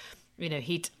and,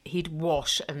 he'd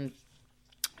wash and,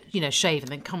 shave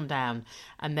and then come down,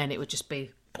 and then it would just be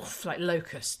like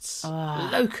locusts.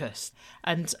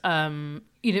 And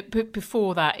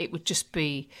before that it would just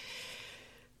be,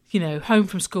 home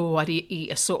from school, I'd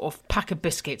eat a sort of pack of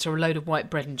biscuits or a load of white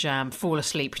bread and jam, fall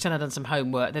asleep, pretend I'd done some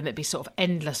homework. Then it'd be sort of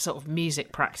endless sort of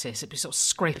music practice. It'd be sort of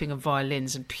scraping of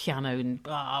violins and piano and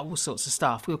all sorts of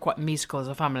stuff. We were quite musical as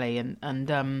a family, and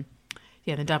then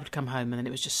Dad would come home, and then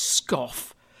it was just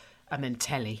scoff. And then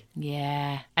telly.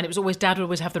 Yeah. And it was always, Dad would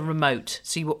always have the remote,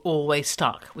 so you were always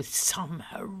stuck with some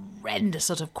horrendous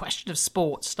sort of question of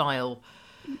sports style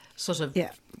sort of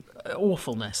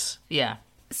awfulness. Yeah.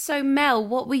 So, Mel,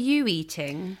 what were you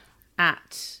eating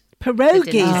at?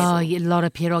 Pierogies. Oh, a lot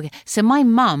of pierogi. So my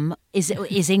mum is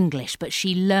English, but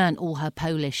she learnt all her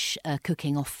Polish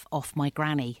cooking off my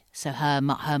granny, so her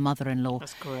mother-in-law.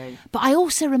 That's great. But I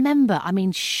also remember,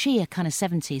 sheer kind of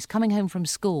 70s, coming home from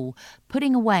school,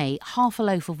 putting away half a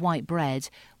loaf of white bread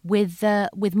with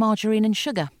margarine and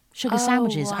sugar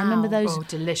sandwiches. I remember those. Oh,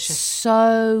 delicious.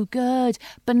 So good.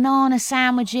 Banana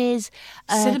sandwiches.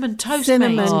 Cinnamon toast,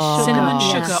 cinnamon mate. sugar. Cinnamon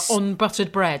Yes. sugar on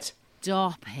buttered bread.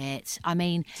 Stop it.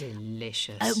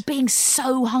 Delicious. Being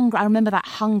so hungry. I remember that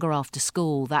hunger after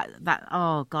school. That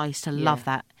God, I used to love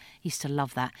that. Used to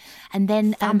love that. And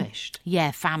then Famished.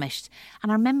 Famished.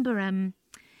 And I remember I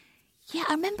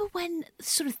remember when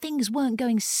sort of things weren't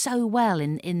going so well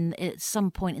in at some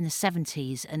point in the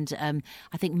 70s, and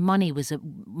I think money was a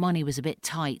bit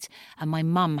tight, and my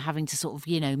mum having to sort of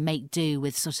make do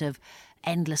with sort of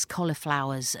endless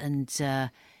cauliflowers and.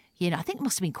 I think it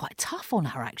must have been quite tough on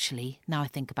her, actually, now I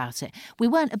think about it. We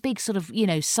weren't a big sort of,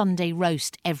 Sunday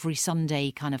roast every Sunday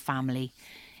kind of family.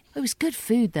 It was good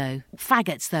food, though.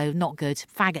 Faggots, though, not good.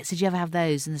 Faggots, did you ever have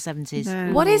those in the 70s?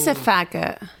 No. What is a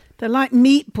faggot? They're like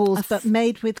meatballs, but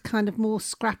made with kind of more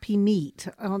scrappy meat,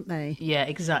 aren't they? Yeah,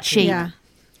 exactly. Cheap. Yeah.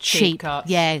 Cheap, cuts.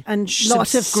 yeah. And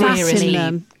lots of fat in Seriously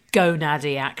them.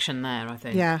 gonady action there, I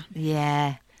think. Yeah.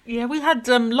 Yeah. Yeah, we had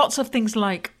lots of things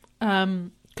like...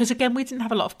 because, again, we didn't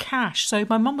have a lot of cash. So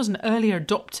my mum was an early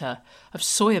adopter of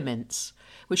soya mince,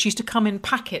 which used to come in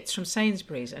packets from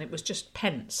Sainsbury's, and it was just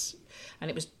pence.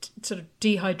 And it was sort of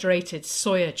dehydrated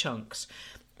soya chunks.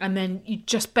 And then you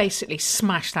just basically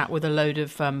smash that with a load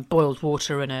of boiled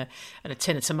water and a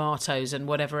tin of tomatoes and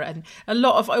whatever. And a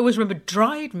lot of, I always remember,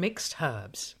 dried mixed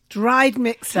herbs. Dried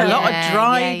mixed A herbs. lot of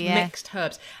dried yeah. mixed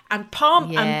herbs. And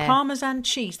and Yeah. Parmesan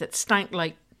cheese that stank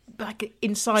like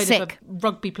inside Sick. of a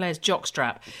rugby player's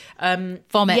jockstrap.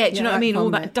 Vomit. Yeah, do you know what I like mean? All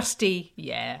vomit. that dusty,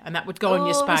 and that would go on your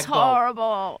It was spag bol.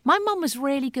 horrible. My mum was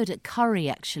really good at curry,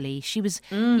 actually. She was,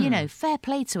 fair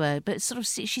play to her, but sort of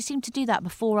she seemed to do that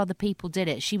before other people did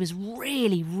it. She was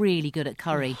really, really good at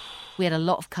curry. We had a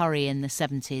lot of curry in the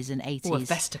 70s and 80s. Oh, a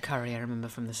Vesta curry I remember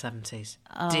from the 70s.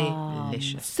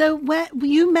 Delicious. So where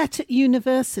you met at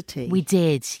university? We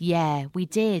did, yeah, we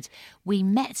did. We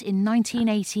met in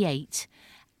 1988.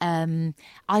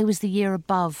 I was the year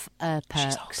above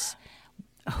Perks.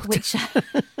 Which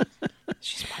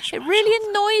She's much, it much really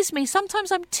annoys me.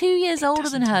 Sometimes I'm 2 years older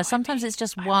than her. Sometimes it's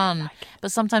just one,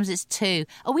 but sometimes it's 2.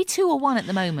 Are we 2 or 1 at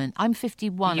the moment? I'm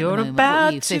 51 You're at the moment. about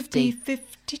What are you, to 50? be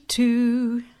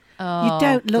 52. You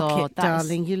don't look God, it, that is-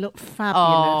 darling. You look fabulous.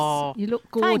 Oh, You look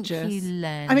thank gorgeous. you,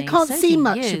 Lenny. I mean, can't So see do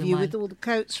much you, of you my- with all the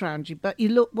coats around you, but you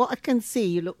look. What I can see,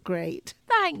 you look great.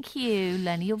 Thank you,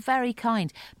 Lenny. You're very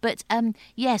kind. But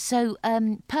so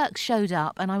Perks showed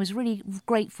up, and I was really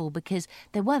grateful because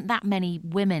there weren't that many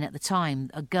women at the time,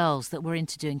 girls that were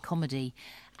into doing comedy,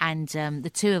 and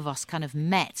the two of us kind of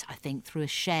met, I think, through a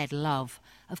shared love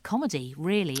of comedy,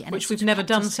 really, and Which it's we've sort of never kept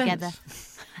done us together.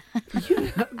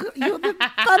 You're the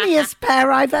funniest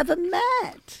pair I've ever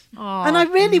met, and I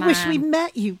really wish we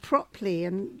met you properly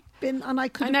and been. And I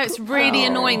could. I know it's really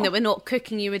annoying that we're not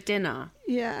cooking you a dinner.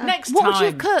 Yeah. Next What time. would you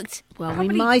have cooked? Well, we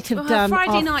might have well, done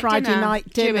Friday our night Friday dinner,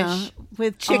 night dinner Jewish.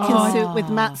 with chicken soup with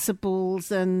matzo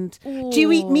balls and. Do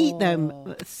you eat meat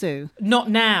though, Sue? Not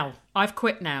now. I've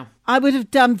quit now. I would have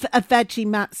done a veggie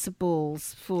matzo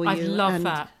balls for you. I love and-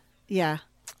 that. Yeah.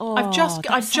 I've just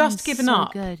sounds given so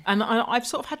up, good. and I've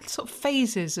sort of had sort of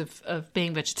phases of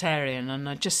being vegetarian, and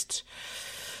I just,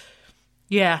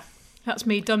 that's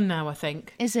me done now. I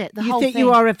think. Is it the You whole think thing?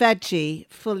 you are a veggie,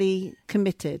 fully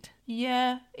committed?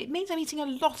 Yeah, it means I'm eating a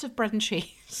lot of bread and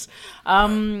cheese.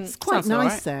 It's quite sounds all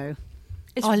nice right. though.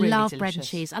 It's I really love bread and delicious.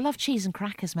 cheese. I love cheese and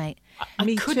crackers, mate. I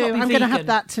Me could too. not be I'm going to have vegan.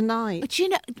 that tonight. But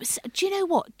do you know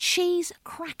what? Cheese,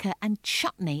 cracker, and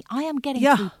chutney. I am getting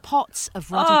Yeah. through pots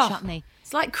of ready Oh. chutney.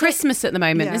 It's like Christmas at the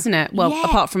moment, Yeah. isn't it? Well, Yeah.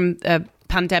 apart from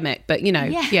pandemic, but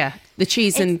Yeah. the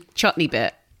cheese and chutney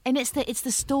bit. And it's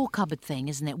the store cupboard thing,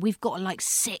 isn't it? We've got like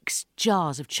 6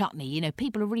 jars of chutney. You know,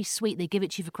 people are really sweet. They give it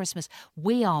to you for Christmas.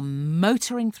 We are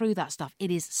motoring through that stuff.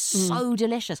 It is so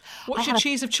delicious. What's your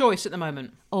cheese of choice at the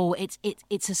moment? Oh, it's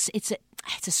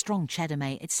a strong cheddar,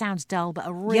 mate. It sounds dull, but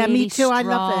a really Yeah, me too. strong, I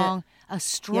love it. A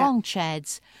strong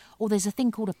cheds. Or there's a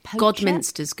thing called a poacher.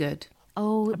 Godminster's good.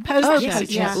 Oh, poacher,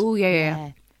 yes, yeah. Oh,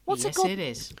 yeah. What's Yes, a it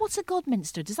is. What's a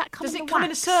Godminster? Does that come Does in it the come in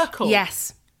a wax? circle?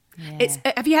 Yes. It's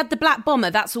have you had the black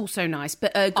bomber? That's also nice,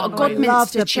 but I love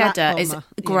Godminster the cheddar black is bomber.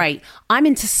 Yeah. great. I'm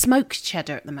into smoked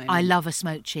cheddar at the moment. I love a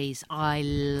smoked cheese. I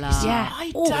love. Yeah.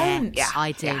 I Oh, don't. Yeah,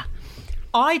 I do. Yeah.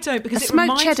 I don't, because A it smoked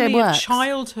reminds cheddar me works. of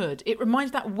childhood. It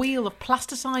reminds that wheel of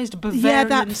plasticized Bavarian Yeah,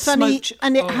 that funny, smoked...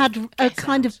 and it Oh, had a get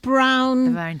kind out. of brown,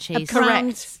 Bavarian cheese. a brown-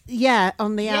 Correct. Yeah,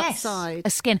 on the Yes. outside. A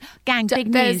skin. Gang,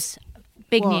 big there's- news.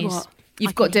 Big What? news. What? You've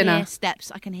I got can dinner. Hear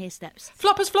steps. I can hear steps.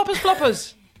 Floppers, floppers,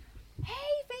 floppers. Hey,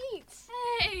 Beats.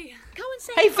 Hey. Come and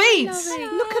say Hey, hi, Beats. lovely.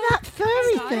 Look at that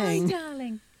furry Hi, thing.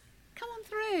 darling. Come on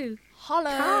through.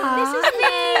 Hello.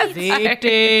 This is me. It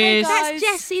is. guys. That's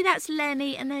Jessie. That's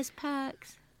Lenny. And there's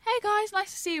Perks. Hey, guys.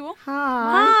 Nice to see you all.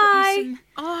 Hi.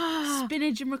 Hi.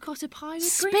 Spinach and ricotta pie with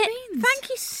Spin- green beans. Thank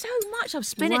you so much. I've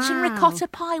spinach and Wow. ricotta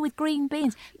pie with green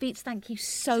beans. Beats, thank you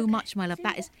so much, my love.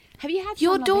 That is. Have you had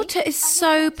Your some, lovely? daughter is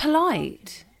so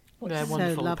polite. They're So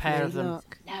wonderful, the lovely. pair of them.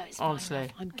 Look. No, it's fine, Honestly, love.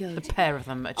 I'm good. the pair of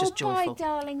them are just oh, joyful. bye,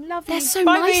 darling. Lovely. They're so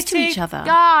Bye, nice to Matey. each other.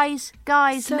 Guys,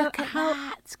 So look at how-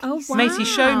 that. Can Oh, you see, wow. Matey,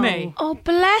 show me. Oh,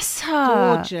 bless her.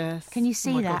 Gorgeous. Can you Oh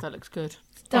see my that? God, that looks good.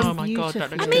 done Oh my God, that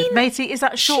looks beautifully. good. Matey, is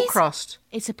that short she's- crust?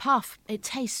 It's a puff. It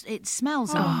tastes. It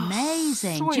smells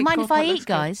amazing. Do you sweet mind God, if I that looks eat, good.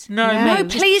 guys? No, Yeah. No,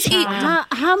 just please eat. chow.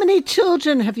 How many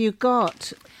children have you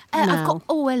got? I've now? got.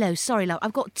 Oh, hello. Sorry, love.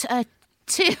 I've got 2.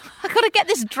 I've got to get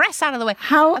this dress out of the way.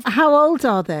 How old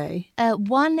are they?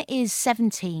 One is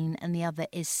 17 and the other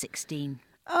is 16.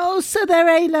 Oh, so they're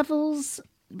A levels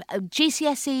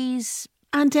GCSEs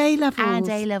and A levels. and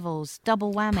A levels,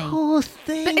 double whammy. Poor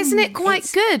thing. But isn't it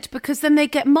quite good? Because then they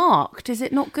get marked. Is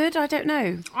it not good? I don't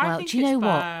know. I Well, think do you know it's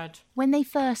what? bad. When they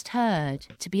first heard,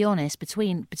 to be honest,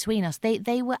 between us,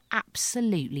 they were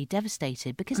absolutely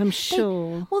devastated because I'm they-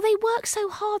 sure. Well, they work so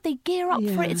hard, they gear up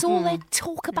for it. It's all they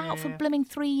talk about for blooming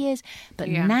 3 years. But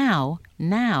Yeah.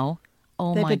 now,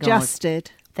 oh They've my God,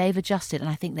 adjusted. they've adjusted, and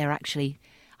I think they're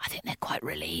quite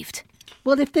relieved.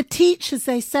 Well, if the teachers,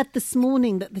 they said this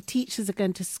morning that the teachers are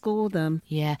going to score them.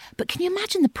 Yeah, but can you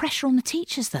imagine the pressure on the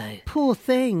teachers though? Poor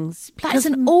things. That is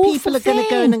Because an awful people are going to go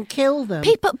thing. in and kill them.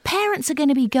 Parents are going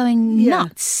to be going Yeah.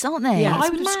 nuts, aren't they? Yeah. I It's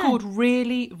would have mad. scored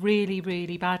really, really,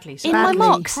 really badly. So in I my was badly.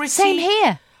 mocks. pretty- Same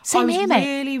here. Same I was here, mate.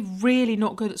 really, really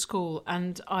not good at school,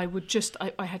 and I would just,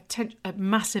 I had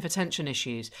massive attention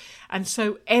issues, and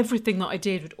so everything that I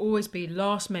did would always be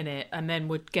last minute, and then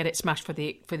would get it smashed for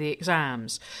the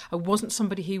exams. I wasn't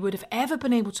somebody who would have ever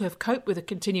been able to have coped with a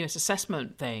continuous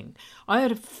assessment thing. I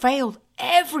would have failed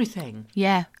everything.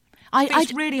 Yeah.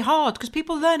 It's really hard because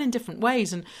people learn in different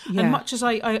ways, and Yeah. much as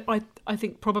I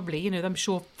think probably, you know, I'm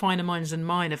sure finer minds than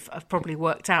mine have probably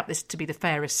worked out this to be the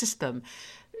fairest system.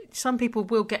 Some people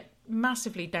will get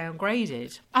massively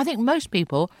downgraded. I think most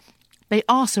people, they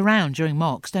arse around during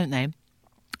mocks, don't they?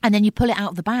 And then you pull it out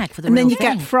of the bag for the and real then you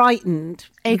thing. get frightened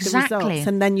with the Exactly. results,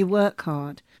 and then you work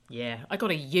hard. Yeah, I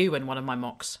got a U in one of my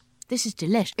mocks. This is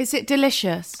delish. Is it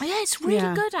delicious? Oh, yeah, it's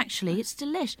really good, actually. It's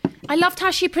delish. I loved how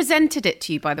she presented it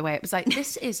to you, by the way. It was like,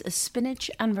 this is a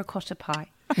spinach and ricotta pie.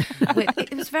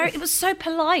 It was so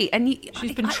polite. And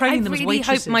she's been training them as waitresses.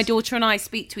 I really hope my daughter and I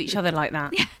speak to each other like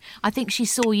that. Yeah, I think she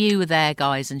saw you were there,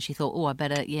 guys, and she thought, I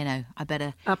better.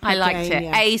 I liked it.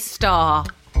 Yeah. A star.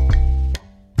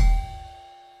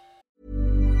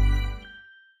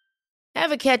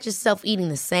 Ever catch yourself eating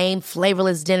the same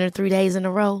flavorless dinner 3 days in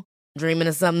a row? Dreaming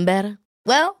of something better?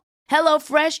 Well,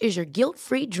 HelloFresh is your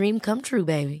guilt-free dream come true,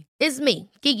 baby. It's me,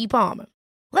 Keke Palmer.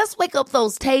 Let's wake up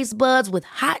those taste buds with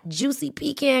hot, juicy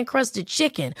pecan-crusted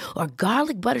chicken or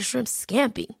garlic butter shrimp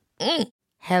scampi.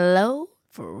 Hello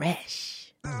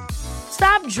Fresh.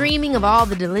 Stop dreaming of all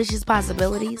the delicious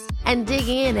possibilities and dig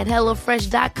in at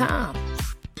HelloFresh.com.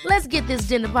 Let's get this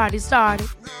dinner party started.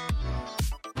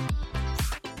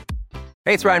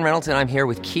 Hey, it's Ryan Reynolds, and I'm here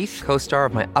with Keith, co-star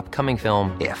of my upcoming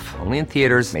film, If, only in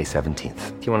theaters May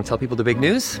 17th. Do you want to tell people the big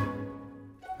news?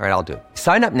 All right, I'll do it.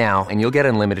 Sign up now and you'll get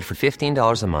unlimited for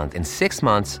 $15 a month and 6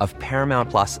 months of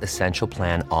Paramount Plus Essential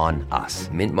Plan on us.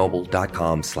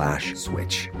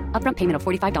 MintMobile.com/switch. Upfront payment of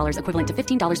 $45 equivalent to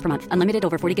 $15 per month. Unlimited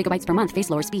over 40 gigabytes per month.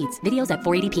 Face lower speeds. Videos at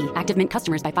 480p. Active Mint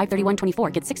customers by 531.24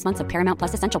 get 6 months of Paramount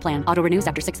Plus Essential Plan. Auto renews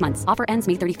after 6 months. Offer ends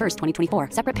May 31st, 2024.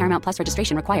 Separate Paramount Plus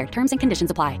registration required. Terms and conditions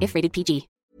apply if rated PG.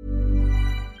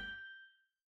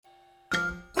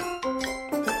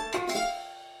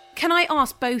 Can I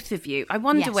ask both of you? I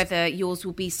wonder Yes. whether yours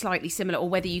will be slightly similar or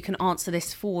whether you can answer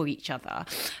this for each other.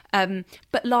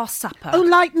 But Last Supper. Oh,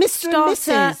 like Mr. and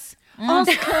Mrs.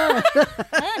 Ask her.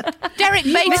 Derek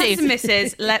Beatty. Mrs. and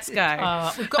Mrs. Let's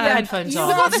go. We've got the headphones on.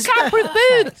 We've got the soundproof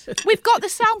booth. We've got the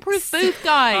soundproof booth,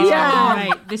 guys. Yeah.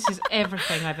 Right, this is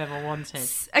everything I've ever wanted.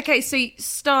 Okay, so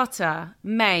starter,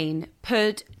 main,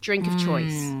 pud, drink of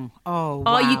choice. Oh,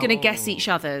 Are you going to guess each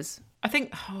other's? I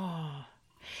think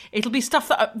it'll be stuff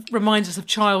that reminds us of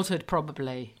childhood,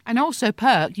 probably. And also,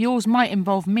 Perk, yours might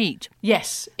involve meat.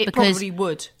 Yes, it Because- probably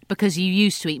would. Because you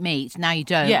used to eat meat, now you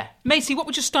don't. Yeah. Macy, what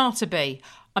would your starter be?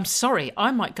 I'm sorry,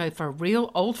 I might go for a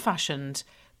real old-fashioned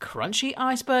crunchy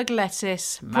iceberg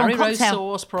lettuce, Prawn Mary Rose cocktail.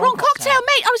 sauce, prawn cocktail,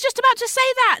 mate. I was just about to say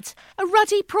that. A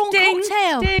ruddy prawn Ding,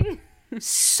 cocktail. ding.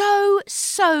 So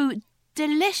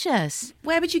delicious.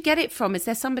 Where would you get it from? Is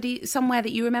there somewhere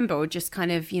that you remember, or just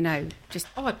kind of, just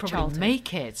I'd probably childhood?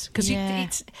 make it because Yeah. you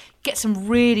get some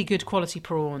really good quality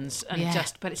prawns and Yeah.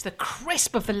 but it's the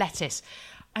crisp of the lettuce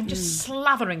and just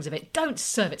slatherings of it. Don't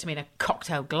serve it to me in a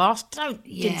cocktail glass. Don't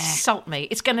insult me.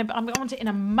 I want it in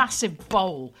a massive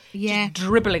bowl, just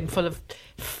dribbling full of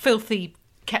filthy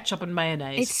ketchup and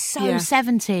mayonnaise. It's so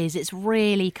 70s. It's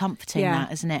really comforting, Yeah.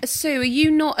 that, isn't it? Sue, are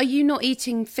you not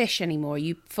eating fish anymore? Are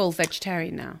you full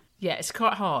vegetarian now? Yeah, it's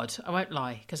quite hard. I won't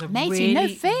lie because I Matey, really, no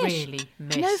fish. really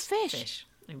miss No fish.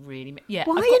 I really, yeah.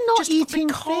 Why I've are you got- not just eating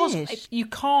because fish? You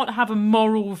can't have a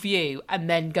moral view and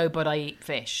then go, but I eat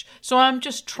fish. So I'm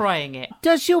just trying it.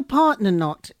 Does your partner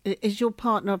not? Is your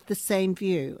partner of the same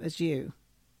view as you?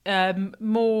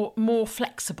 More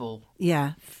flexible.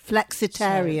 Yeah,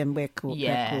 flexitarian. They're called.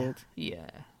 Yeah.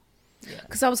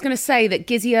 Because I was going to say that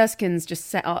Gizzy Erskine's just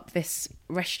set up this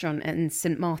restaurant in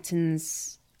St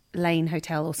Martin's Lane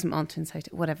Hotel or St Martin's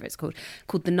Hotel, whatever it's called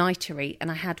the Nightery, and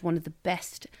I had one of the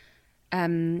best,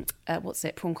 prawn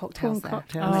cocktails there.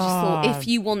 cocktails. And I just thought, if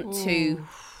you want to,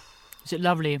 Is it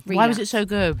lovely? Why was it so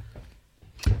good?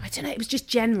 I don't know, it was just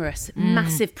generous,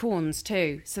 massive prawns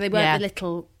too, so they weren't the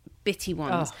little bitty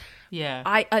ones. Yeah.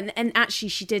 And actually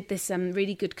she did this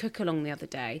really good cook along the other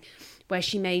day where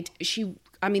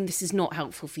I mean, this is not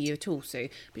helpful for you at all, Sue,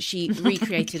 but she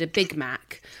recreated a Big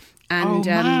Mac and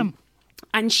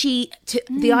and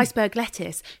the iceberg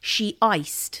lettuce she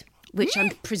iced, which I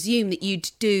presume that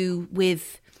you'd do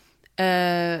with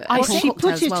prawn she cocktail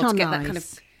put as it well to on get that ice. kind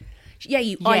of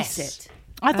you ice it.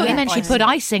 I thought you meant she icing. put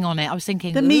icing on it. I was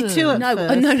thinking, Me too. At No,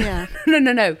 first, no, yeah.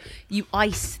 no. You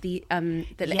ice the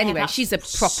anyway, that's she's a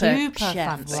proper super chef.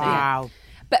 fancy. but Wow.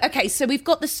 But okay, so we've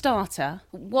got the starter.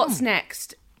 What's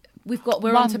next?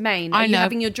 We're on to main. Are I you know.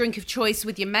 having your drink of choice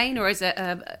with your main, or is it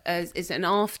an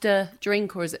after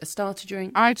drink, or is it a starter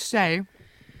drink? I'd say,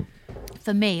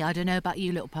 for me, I don't know about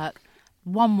you, little Perk,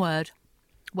 one word,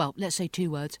 well, let's say 2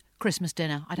 words, Christmas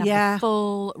dinner. I'd have Yeah. a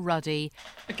full ruddy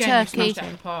Again, turkey, you smashed it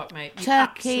in the park, mate. You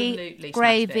absolutely turkey, smashed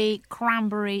gravy, it.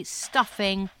 cranberry,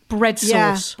 stuffing, Bread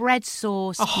Yeah. sauce. bread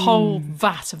sauce, A whole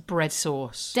vat of bread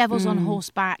sauce. devils on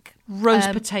horseback,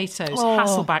 Roast potatoes, oh.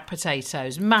 Hasselback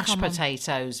potatoes, mashed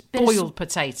potatoes, Bit of boiled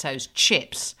potatoes,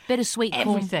 chips. bit of sweet corn,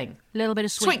 Everything. little bit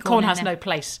of Sweet corn in has there. no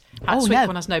place. Oh, Sweet no.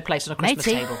 corn has no place on a Christmas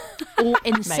Matey, table. Or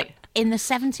in, Mate. in the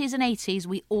 70s and 80s,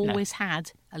 we always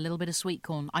had a little bit of sweet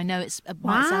corn. I know it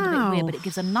might sound a bit weird, but it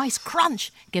gives a nice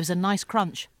crunch.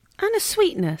 And a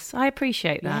sweetness. I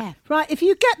appreciate that. Yeah. Right, if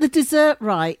you get the dessert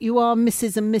right, you are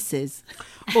Mrs. and Mrs.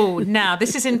 Oh, now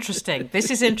this is interesting.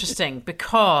 Because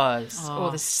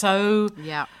there's so.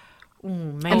 Yeah.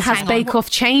 And has Bake Off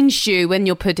changed you in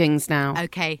your puddings now?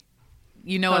 Okay.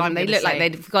 You know what I'm They going to look say.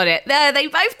 like they've got it. There, they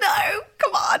both know.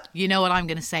 Come on. You know what I'm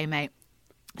going to say, mate.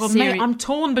 Well, mate, I'm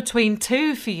torn between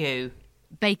two for you.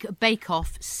 Bake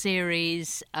Off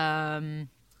series.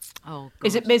 God.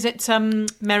 Is it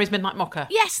Mary's Midnight Mocha?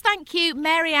 Yes, thank you.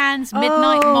 Mary Ann's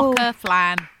Midnight Mocha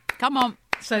flan. Come on.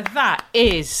 So that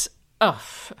is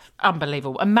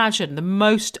unbelievable. Imagine the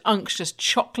most unctuous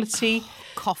chocolatey,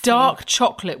 dark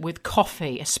chocolate with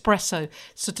coffee, espresso,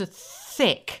 sort of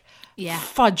thick,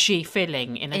 fudgy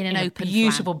filling in an open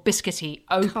beautiful flan. Biscuity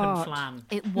open flan.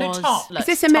 It was. Is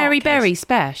this a Mary Berry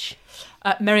special?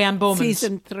 Mary Ann Borman.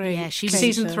 Season 3. Yeah,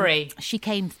 Season 3. She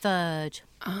came third.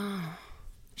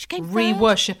 She came third.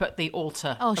 Re-worship at the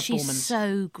altar. Oh, of she's Borman's.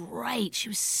 so great. She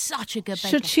was such a good baker.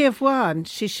 Should she have won?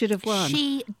 She should have won.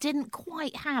 She didn't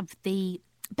quite have the...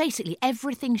 Basically,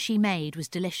 everything she made was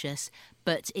delicious,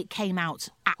 but it came out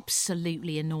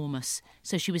absolutely enormous.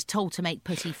 So she was told to make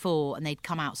putty 4, and they'd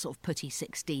come out sort of putty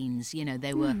 16s. You know,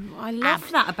 they were... I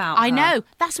love that about I her. know.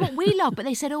 That's what we love. But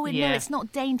they said, no, Yeah. it's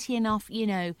not dainty enough, you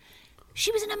know. She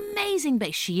was an amazing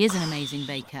baker. She is an amazing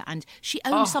baker. And she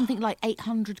owns something like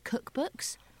 800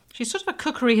 cookbooks. She's sort of a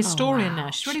cookery historian now.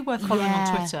 She's really worth following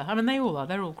on Twitter. I mean, they all are.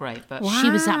 They're all great. But She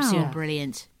was absolutely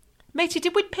brilliant. Matey,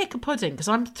 did we pick a pudding? Because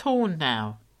I'm torn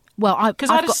now. Well, Because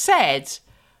I'd have said...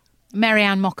 Mary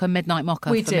Ann Mocha, Midnight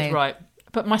Mocha We for did, me. right.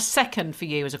 But my second for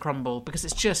you is a crumble, because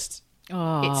it's just... it's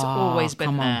always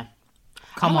been there.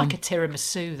 Come I on. like a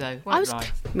tiramisu, though. Won't I?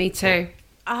 Me too.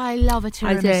 I love a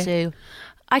tiramisu.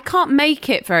 I can't make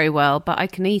it very well, but I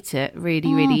can eat it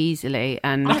really, really easily.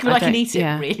 And I can don't- eat it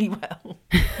yeah. really well.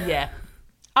 Yeah.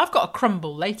 I've got a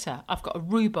crumble later. I've got a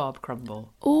rhubarb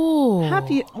crumble. Oh,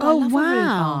 Have you? I Oh, love a wow.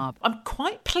 rhubarb. I'm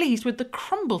quite pleased with the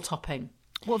crumble topping.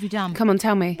 What have you done? come on,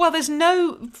 tell me. Well, there's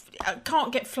I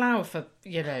can't get flour for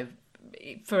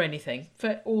anything,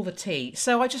 for all the tea.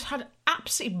 So I just had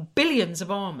absolutely billions of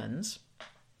almonds,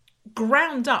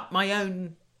 ground up my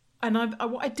own. And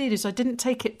what I did is I didn't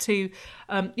take it to,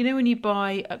 when you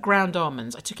buy ground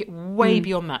almonds, I took it way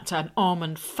beyond that to an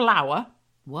almond flour,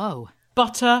 Whoa.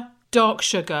 butter, dark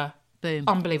sugar, Boom.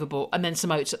 unbelievable, and then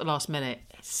some oats at the last minute.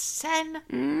 Sensational.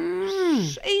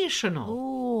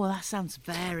 Oh, that sounds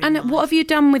very And nice. what have you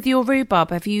done with your rhubarb?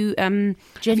 Have you have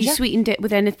Ginger? you sweetened it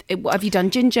with anything? Have you done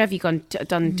ginger? Have you done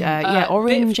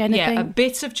orange? Anything? Yeah, a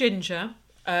bit of ginger.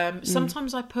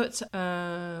 Sometimes I put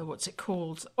what's it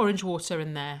called? Orange water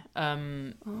in there.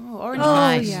 Orange.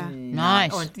 Nice. yeah.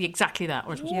 Nice. Exactly that.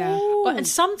 Orange water. Yeah. And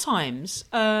sometimes,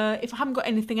 if I haven't got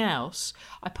anything else,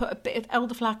 I put a bit of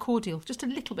elderflower cordial, just a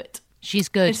little bit. She's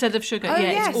good. Instead of sugar.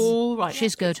 yes. It's all right.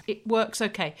 She's good. It works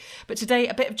okay. But today,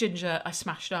 a bit of ginger I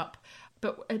smashed up.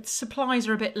 But supplies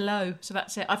are a bit low, so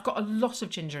that's it. I've got a lot of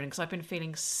ginger in because I've been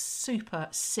feeling super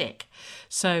sick.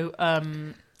 So I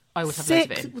always have loads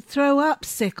of it Sick, in. throw up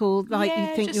sick, or like Yeah,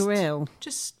 you think you're ill?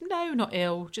 No, not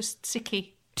ill, just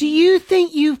sicky. Do you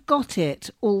think you've got it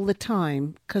all the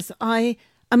time? Because I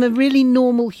am a really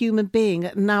normal human being,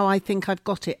 and now I think I've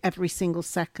got it every single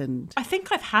second. I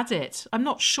think I've had it. I'm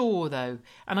not sure though,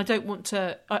 and I don't want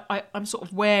to. I'm sort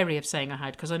of wary of saying I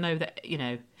had because I know that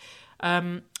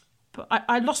But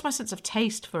I lost my sense of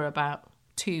taste for about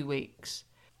 2 weeks,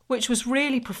 which was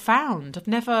really profound. I've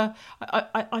never.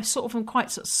 I sort of am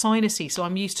quite sort of sinusy, so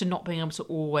I'm used to not being able to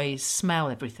always smell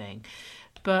everything.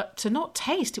 But to not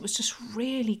taste, it was just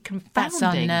really confounding. That's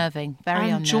unnerving. Very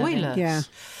and unnerving. joyless. Yeah.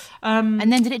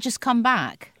 And then did it just come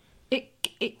back?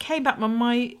 It came back.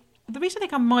 The reason I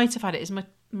think I might have had it is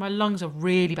my lungs are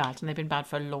really bad, and they've been bad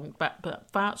for a long, but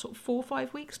about sort of 4 or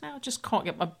 5 weeks now. I just can't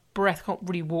get my breath. Can't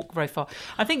really walk very far.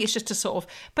 I think it's just a sort of.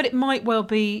 But it might well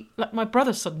be like my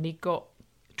brother suddenly got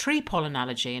tree pollen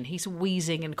allergy, and he's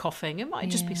wheezing and coughing. It might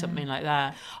just be something like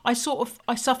that. I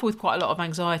suffer with quite a lot of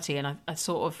anxiety, and I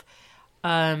sort of.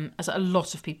 As a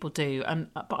lot of people do,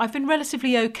 but I've been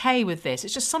relatively okay with this.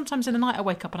 It's just sometimes in the night I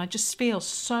wake up and I just feel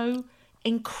so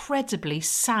incredibly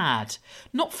sad.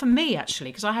 Not for me actually,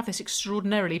 because I have this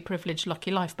extraordinarily privileged, lucky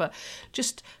life, but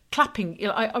just clapping.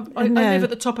 I live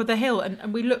at the top of the hill,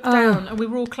 and we looked down and we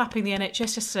were all clapping the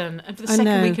NHS yesterday, and for the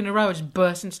second week in a row I just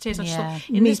burst into tears. I just thought,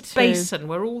 in this basin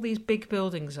where all these big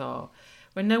buildings are,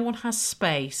 where no one has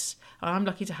space. I'm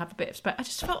lucky to have a bit of space. I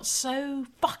just felt so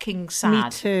fucking sad. Me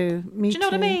too. Do you know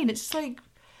what I mean? It's like,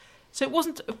 so it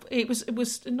wasn't. It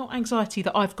was not anxiety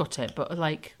that I've got it, but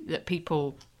like that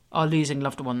people are losing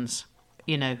loved ones.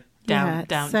 down in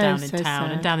so town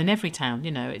sad. and down in every town.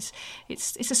 You know, it's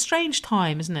a strange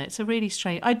time, isn't it? It's a really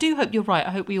strange. I do hope you're right.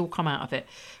 I hope we all come out of it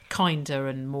kinder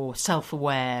and more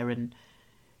self-aware.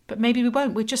 But maybe we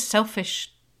won't. We're just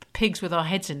selfish pigs with our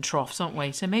heads in troughs, aren't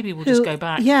we? So maybe we'll just go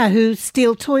back. Yeah, who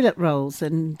steal toilet rolls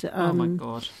and Oh my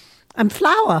God. and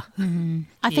flour.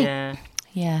 I think.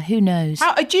 Yeah, who knows?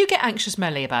 How do you get anxious,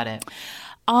 Melly, about it?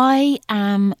 I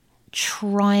am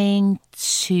trying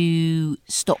to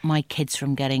stop my kids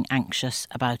from getting anxious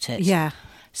about it. Yeah.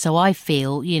 So I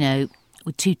feel, you know,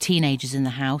 with 2 teenagers in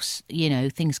the house, you know,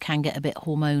 things can get a bit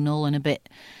hormonal and a bit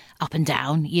up and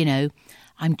down, you know.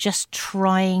 I'm just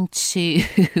trying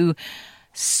to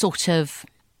sort of,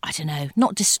 I don't know,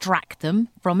 not distract them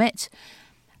from it.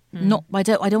 I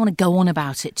don't want to go on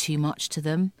about it too much to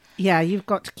them. Yeah, you've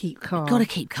got to keep calm. Got to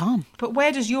keep calm. But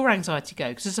where does your anxiety go?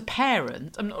 Because as a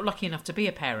parent, I'm not lucky enough to be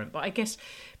a parent, but I guess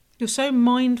you're so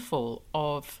mindful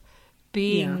of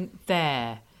being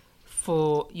there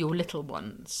for your little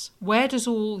ones. Where does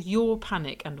all your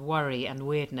panic and worry and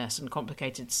weirdness and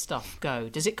complicated stuff go?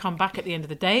 Does it come back at the end of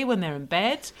the day when they're in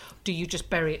bed? Do you just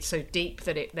bury it so deep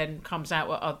that it then comes out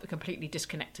at completely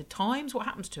disconnected times? What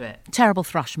happens to it? Terrible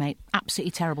thrush, mate.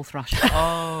 Absolutely terrible thrush.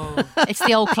 Oh. It's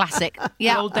the old classic.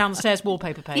 Yeah. The old downstairs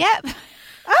wallpaper page. Yep.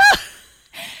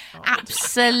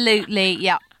 Absolutely.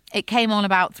 Yeah. It came on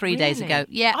about 3 days Really? ago.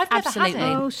 Yeah, I've never had absolutely.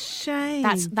 it. Oh, shame.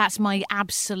 That's my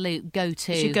absolute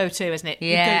go-to. It's your go-to, isn't it?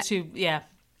 Yeah. Your go-to, yeah.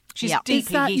 She's Yep.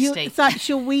 deeply yeasty. That's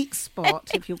your weak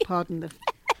spot, if you'll pardon the...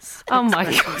 Oh my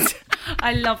God.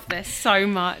 I love this so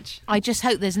much. I just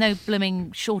hope there's no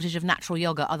blooming shortage of natural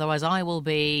yogurt, otherwise I will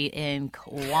be in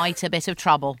quite a bit of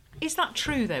trouble. Is that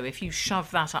true, though, if you shove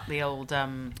that up the old...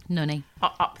 Nunny.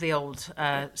 up the old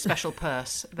special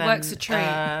purse, then Works a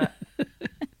treat.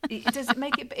 does it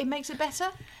make it? It makes it better.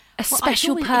 A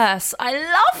special purse. I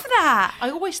love that. I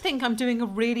always think I'm doing a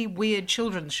really weird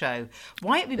children's show.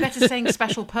 Why it'd be better saying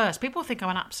special purse? People think I'm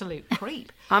an absolute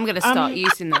creep. I'm going to start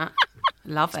using that.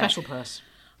 Love Special it. purse.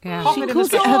 Yeah. Pop She it in the calls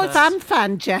it special her purse. fan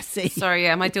fan, Jessie. Sorry,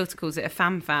 yeah, my daughter calls it a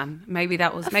fan. Maybe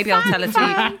I'll tell her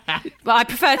to. But I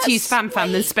prefer to use fan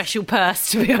than special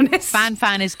purse, to be honest.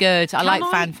 Fan is good. I like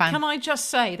fan. Can I just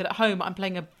say that at home I'm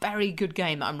playing a very good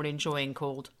game that I'm really enjoying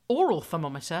called Oral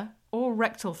Thermometer or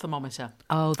Rectal Thermometer.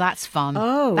 Oh, that's fun.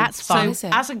 Oh. That's fun. So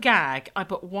as a gag, I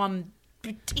put one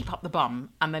deep up the bum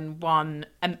and then one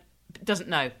and doesn't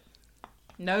know.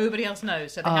 Nobody else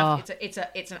knows, so they have. It's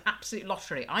an absolute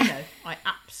lottery. I know. I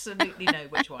absolutely know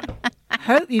which one.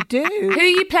 Hope you do. Who are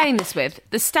you playing this with?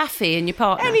 The staffy and your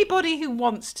partner? Anybody who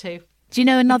wants to. Do you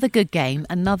know another good game?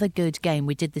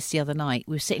 We did this the other night.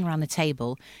 We were sitting around the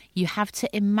table. You have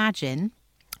to imagine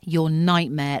your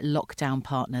nightmare lockdown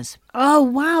partners. Oh,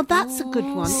 wow, that's a good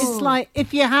one. It's like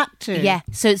if you had to. Yeah.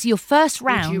 So it's your first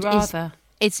round. you rather?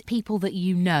 It's people that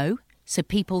you know. So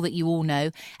people that you all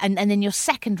know. And then your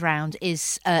second round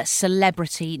is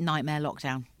celebrity nightmare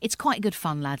lockdown. It's quite good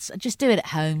fun, lads. Just do it at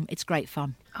home. It's great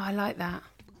fun. Oh, I like that.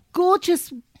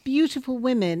 Gorgeous, beautiful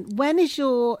women. When is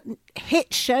your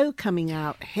hit show coming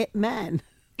out? Hit Men?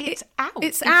 It's out.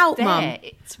 It's out, there. Mum.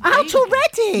 It's Out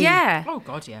already? Yeah. Oh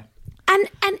God, yeah. And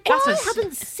I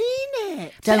haven't seen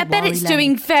it. I bet worry, it's Len.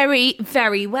 doing very,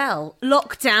 very well.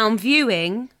 Lockdown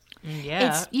viewing.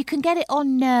 Yeah. You can get it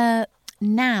on Now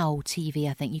TV,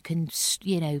 I think. You can,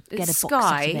 get a Sky. box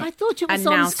set of it. I thought it was And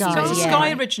on now Sky. So it's a yeah.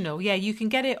 Sky original, yeah. You can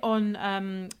get it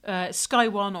on Sky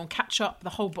One, on Catch Up.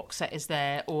 The whole box set is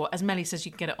there. Or as Melly says,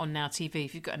 you can get it on Now TV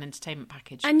if you've got an entertainment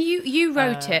package. And you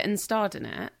wrote it and starred in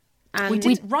it. And we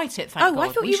didn't write it, thank Oh, God.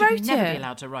 I thought we you should wrote never it. be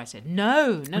allowed to write it.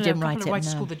 No. didn't A couple write of it,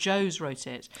 writers no. called the Joes wrote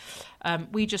it.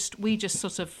 We just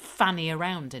sort of fanny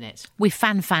around in it. We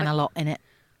fan a lot in it.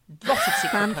 Lots of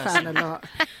secret Fan person. a lot.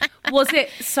 Was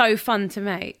it so fun to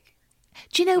make?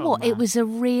 Do you know what? It was a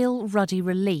real ruddy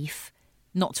relief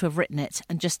not to have written it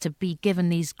and just to be given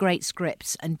these great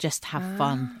scripts and just have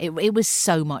fun. It was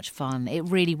so much fun. It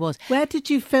really was. Where did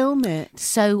you film it?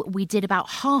 So we did about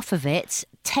half of it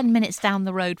 10 minutes down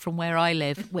the road from where I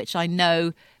live, which I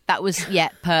know that was,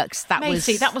 perks. That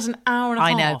was an hour and a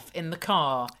I know. half in the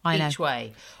car I know. each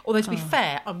way. Although, to be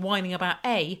fair, I'm whining about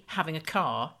A, having a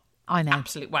car. I know.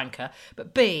 Absolute wanker.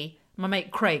 But B, my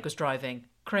mate Craig was driving.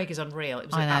 Craig is unreal. It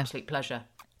was I an know. absolute pleasure.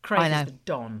 Craig I know. is the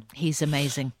Don. He's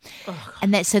amazing.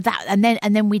 And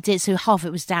then we did, so half of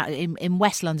it was down in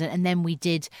West London, and then we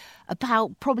did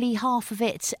about probably half of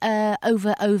it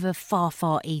over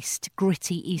far east,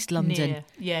 gritty East London.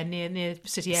 Near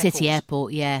City Airport. City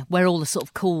Airport, yeah, where all the sort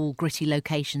of cool, gritty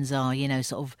locations are,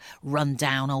 sort of run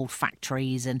down old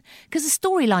factories. And because the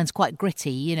storyline's quite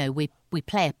gritty, we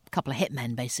play a couple of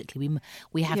hitmen, basically.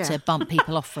 We have to bump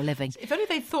people off for a living. If only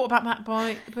they'd thought about that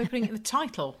by putting it in the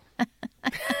title.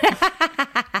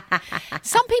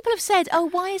 Some people have said, "Oh,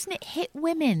 why isn't it hit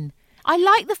women?" I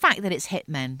like the fact that it's hit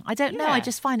men. I don't know. Yeah. I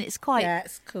just find it's quite. Yeah,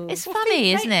 it's cool. It's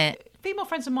funny, isn't it? Female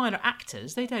friends of mine are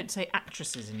actors. They don't say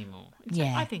actresses anymore.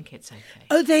 Yeah. I think it's okay.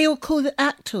 Oh, they all call it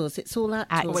actors. It's all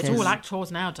actors. Actors. Oh, it's all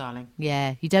actors now, darling.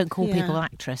 Yeah, you don't call Yeah. people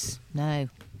actress. No.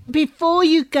 Before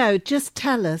you go, just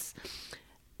tell us,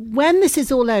 when this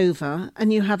is all over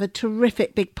and you have a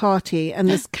terrific big party and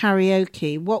there's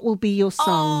karaoke, what will be your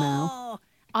song now?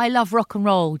 I love rock and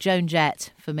roll, Joan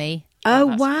Jett, for me. Oh,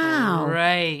 That's wow.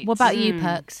 Great. What about you,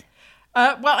 Perks?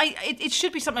 Well, it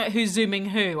should be something like Who's Zooming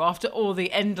Who after all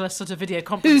the endless sort of video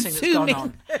conferencing that's gone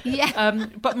on. Yeah.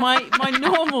 But my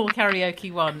normal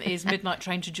karaoke one is Midnight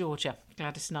Train to Georgia,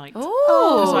 Gladys Knight.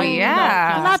 Oh, I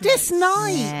yeah. love Gladys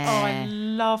Knight. Yeah. Oh, I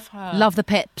love her. Love the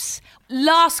Pips.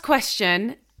 Last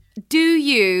question. Do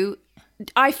you...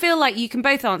 I feel like you can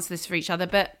both answer this for each other,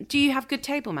 but do you have good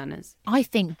table manners? I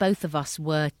think both of us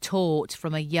were taught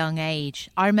from a young age.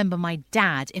 I remember my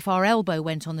dad, if our elbow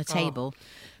went on the table,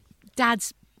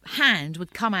 Dad's hand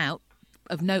would come out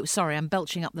of no... Sorry, I'm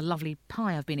belching up the lovely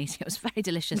pie I've been eating. It was very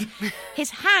delicious.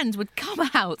 His hand would come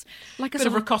out like a Bit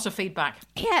sort of ricotta feedback.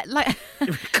 Yeah, like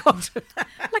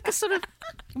like a sort of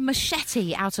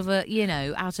machete out of a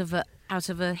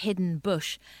hidden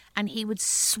bush, and he would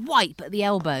swipe at the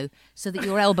elbow so that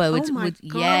your elbow would, my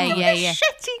God. yeah.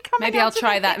 Maybe I'll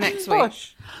try that next week.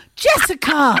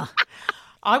 Jessica!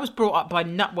 I was brought up by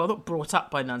well, not brought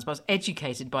up by nuns, but I was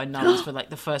educated by nuns for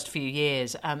like the first few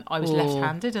years. And I was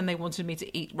left-handed, and they wanted me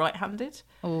to eat right-handed,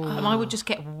 and I would just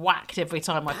get whacked every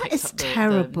time I picked is up the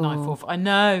terrible. knife off. I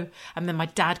know. And then my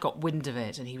dad got wind of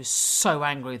it, and he was so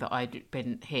angry that I'd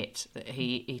been hit that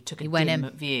he took a went dim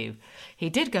in. view. He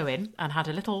did go in and had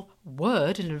a little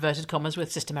word in inverted commas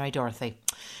with Sister Mary Dorothy.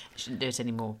 Shouldn't do it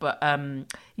anymore, but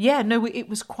it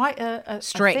was quite a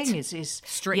Strict. thing. Is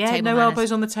Strict yeah, table no manners.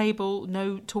 elbows on the table,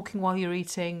 no talking while you're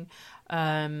eating,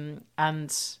 but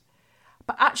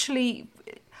actually,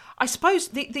 I suppose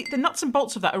the nuts and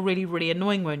bolts of that are really, really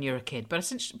annoying when you're a kid. But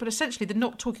essentially, the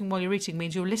not talking while you're eating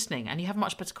means you're listening and you have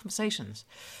much better conversations.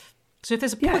 So if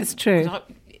there's a point, Yeah, it's true.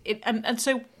 And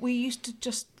so we used to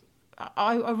just.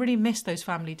 I really miss those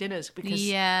family dinners because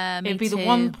Yeah, me it'd be the too.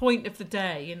 one point of the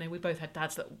day. You know, we both had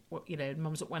dads that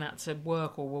mums that went out to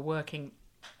work or were working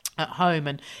at home,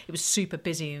 and it was super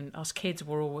busy, and us kids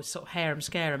were always sort of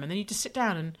harem-scarum, and then you'd just sit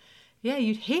down and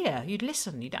you'd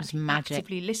listen, you'd actually magic.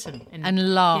 actively listen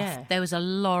And laugh. Yeah. There was a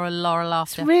lot of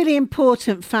laughter. Really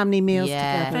important family meals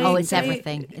Yeah. together. It's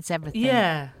everything. It's everything.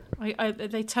 Yeah,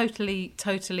 they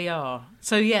totally are.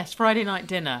 So yes, Friday night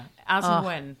dinner, as and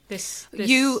when this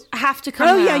You have to come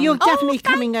Oh, yeah, round. you're definitely thank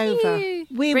coming over. you.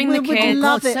 We Bring the would kids.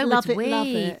 love God, it, so love would it, love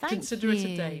we. it. Thank consider it a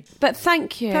you. date. But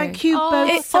thank you. Thank you both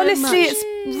It, so honestly, much.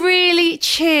 it's really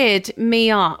cheered me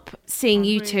up seeing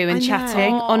you two and I know.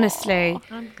 chatting. Honestly,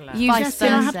 I'm glad. you Vice Jessie,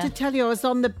 I have versa. to tell you, I was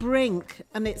on the brink,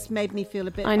 and it's made me feel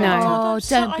a bit I know. better. Oh,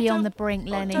 So don't I be on don't- the brink,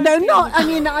 Lenny. No, not. I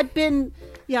mean, I've been.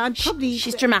 Yeah, I'm probably.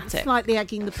 she's dramatic. Slightly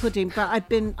egging the pudding, but I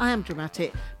am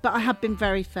dramatic, but I have been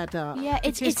very fed up. Yeah,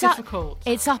 It is it's difficult.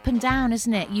 It's up and down,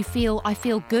 isn't it? I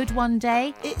feel good one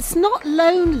day. It's not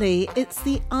lonely. It's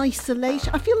the isolation.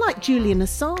 I feel like Julian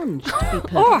Assange. To be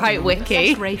perfectly all right, honest.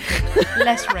 Wiki. Less rapey.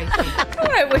 Less rapey. All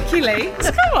right,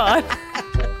 WikiLeaks. Come on.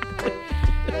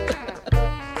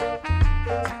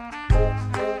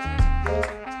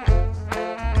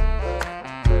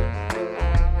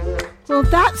 Well,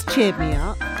 that's cheered me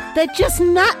up. They're just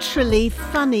naturally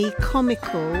funny,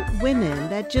 comical women.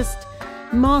 They're just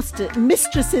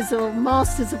mistresses or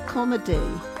masters of comedy.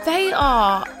 They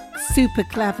are Super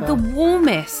clever. the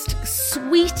warmest,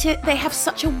 sweetest. They have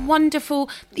such a wonderful.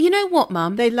 You know what,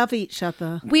 Mum? They love each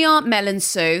other. We aren't Mel and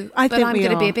Sue, I but think I'm we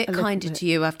going to be are a bit a little kinder bit. to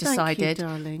you. I've Thank you, decided.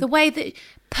 darling. The way that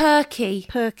Perky,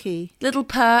 Perky. little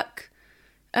Perk,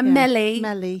 and Melly.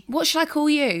 Melly. What should I call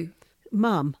you?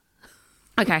 Mum.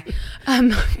 Okay.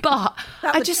 But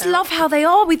I would just help. love how they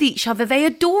are with each other. They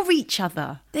adore each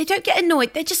other. They don't get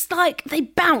annoyed. They're just like, they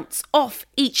bounce off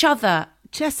each other.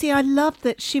 Jessie, I love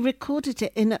that she recorded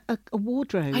it in a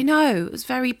wardrobe. I know. It was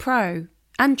very pro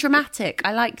and dramatic.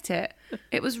 I liked it.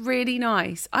 It was really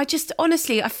nice. I just,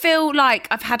 honestly, I feel like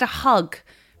I've had a hug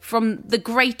from the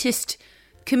greatest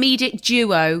comedic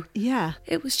duo. Yeah.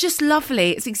 It was just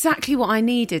lovely. It's exactly what I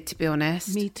needed, to be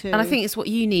honest. Me too. And I think it's what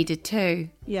you needed too.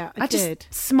 Yeah, I did.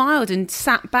 just smiled and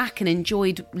sat back and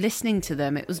enjoyed listening to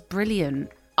them. It was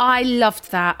brilliant. I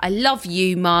loved that. I love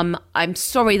you, Mum. I'm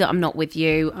sorry that I'm not with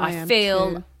you. I I am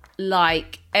feel too.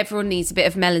 like everyone needs a bit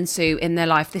of Mel and Sue in their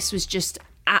life. This was just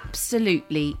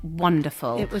absolutely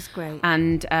wonderful. It was great.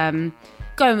 And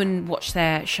go and watch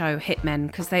their show Hitmen,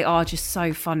 because they are just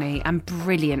so funny and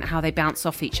brilliant how they bounce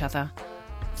off each other.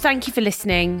 Thank you for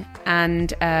listening,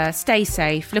 and stay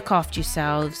safe, look after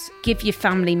yourselves, give your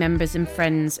family members and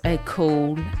friends a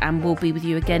call, and we'll be with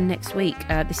you again next week.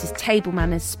 This is Table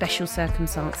Manners Special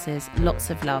Circumstances.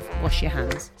 Lots of love. Wash your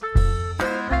hands.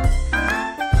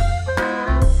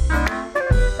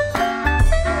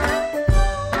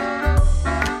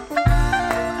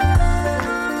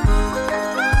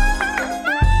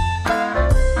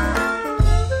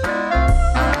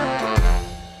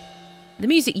 The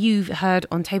music you've heard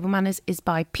on Table Manners is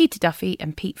by Peter Duffy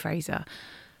and Pete Fraser.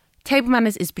 Table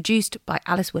Manners is produced by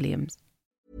Alice Williams.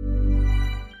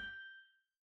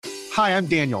 Hi, I'm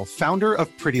Daniel, founder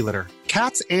of Pretty Litter.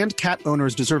 Cats and cat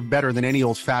owners deserve better than any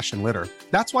old-fashioned litter.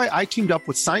 That's why I teamed up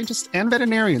with scientists and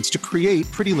veterinarians to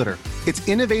create Pretty Litter. Its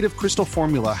innovative crystal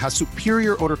formula has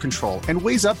superior odor control and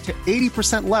weighs up to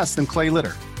 80% less than clay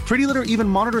litter. Pretty Litter even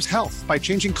monitors health by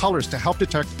changing colors to help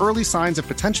detect early signs of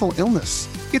potential illness.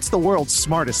 It's the world's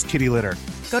smartest kitty litter.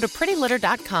 Go to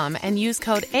prettylitter.com and use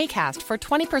code ACAST for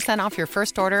 20% off your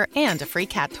first order and a free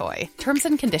cat toy. Terms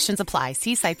and conditions apply.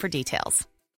 See site for details.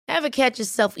 Ever catch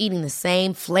yourself eating the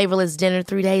same flavorless dinner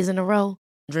 3 days in a row?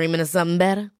 Dreaming of something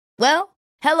better? Well,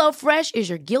 HelloFresh is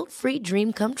your guilt-free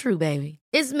dream come true, baby.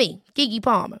 It's me, Keke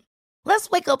Palmer.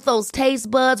 Let's wake up those taste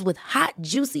buds with hot,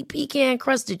 juicy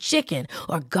pecan-crusted chicken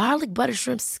or garlic butter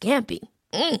shrimp scampi.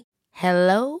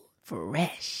 Hello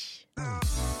Fresh.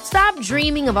 Stop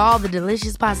dreaming of all the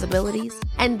delicious possibilities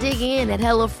and dig in at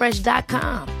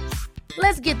HelloFresh.com.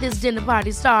 Let's get this dinner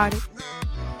party started.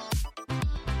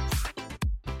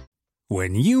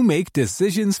 When you make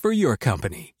decisions for your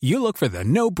company, you look for the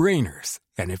no-brainers.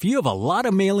 And if you have a lot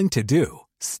of mailing to do,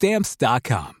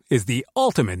 Stamps.com is the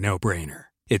ultimate no-brainer.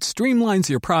 It streamlines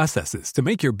your processes to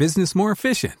make your business more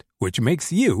efficient, which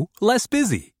makes you less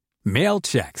busy. Mail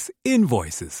checks,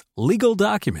 invoices, legal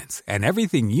documents, and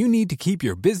everything you need to keep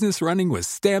your business running with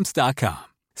Stamps.com.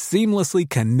 Seamlessly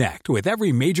connect with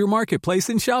every major marketplace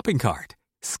and shopping cart.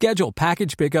 Schedule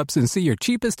package pickups and see your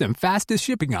cheapest and fastest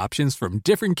shipping options from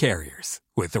different carriers,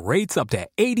 with rates up to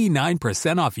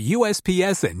 89% off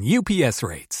USPS and UPS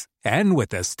rates. And with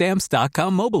the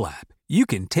Stamps.com mobile app, you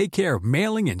can take care of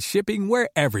mailing and shipping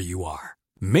wherever you are.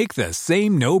 Make the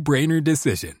same no-brainer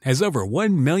decision as over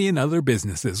 1 million other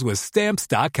businesses with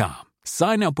Stamps.com.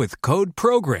 Sign up with code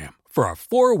PROGRAM for a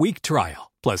 4-week trial,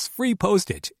 plus free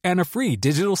postage and a free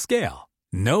digital scale.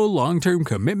 No long-term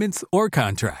commitments or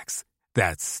contracts.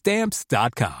 That's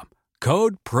Stamps.com.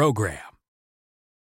 Code PROGRAM.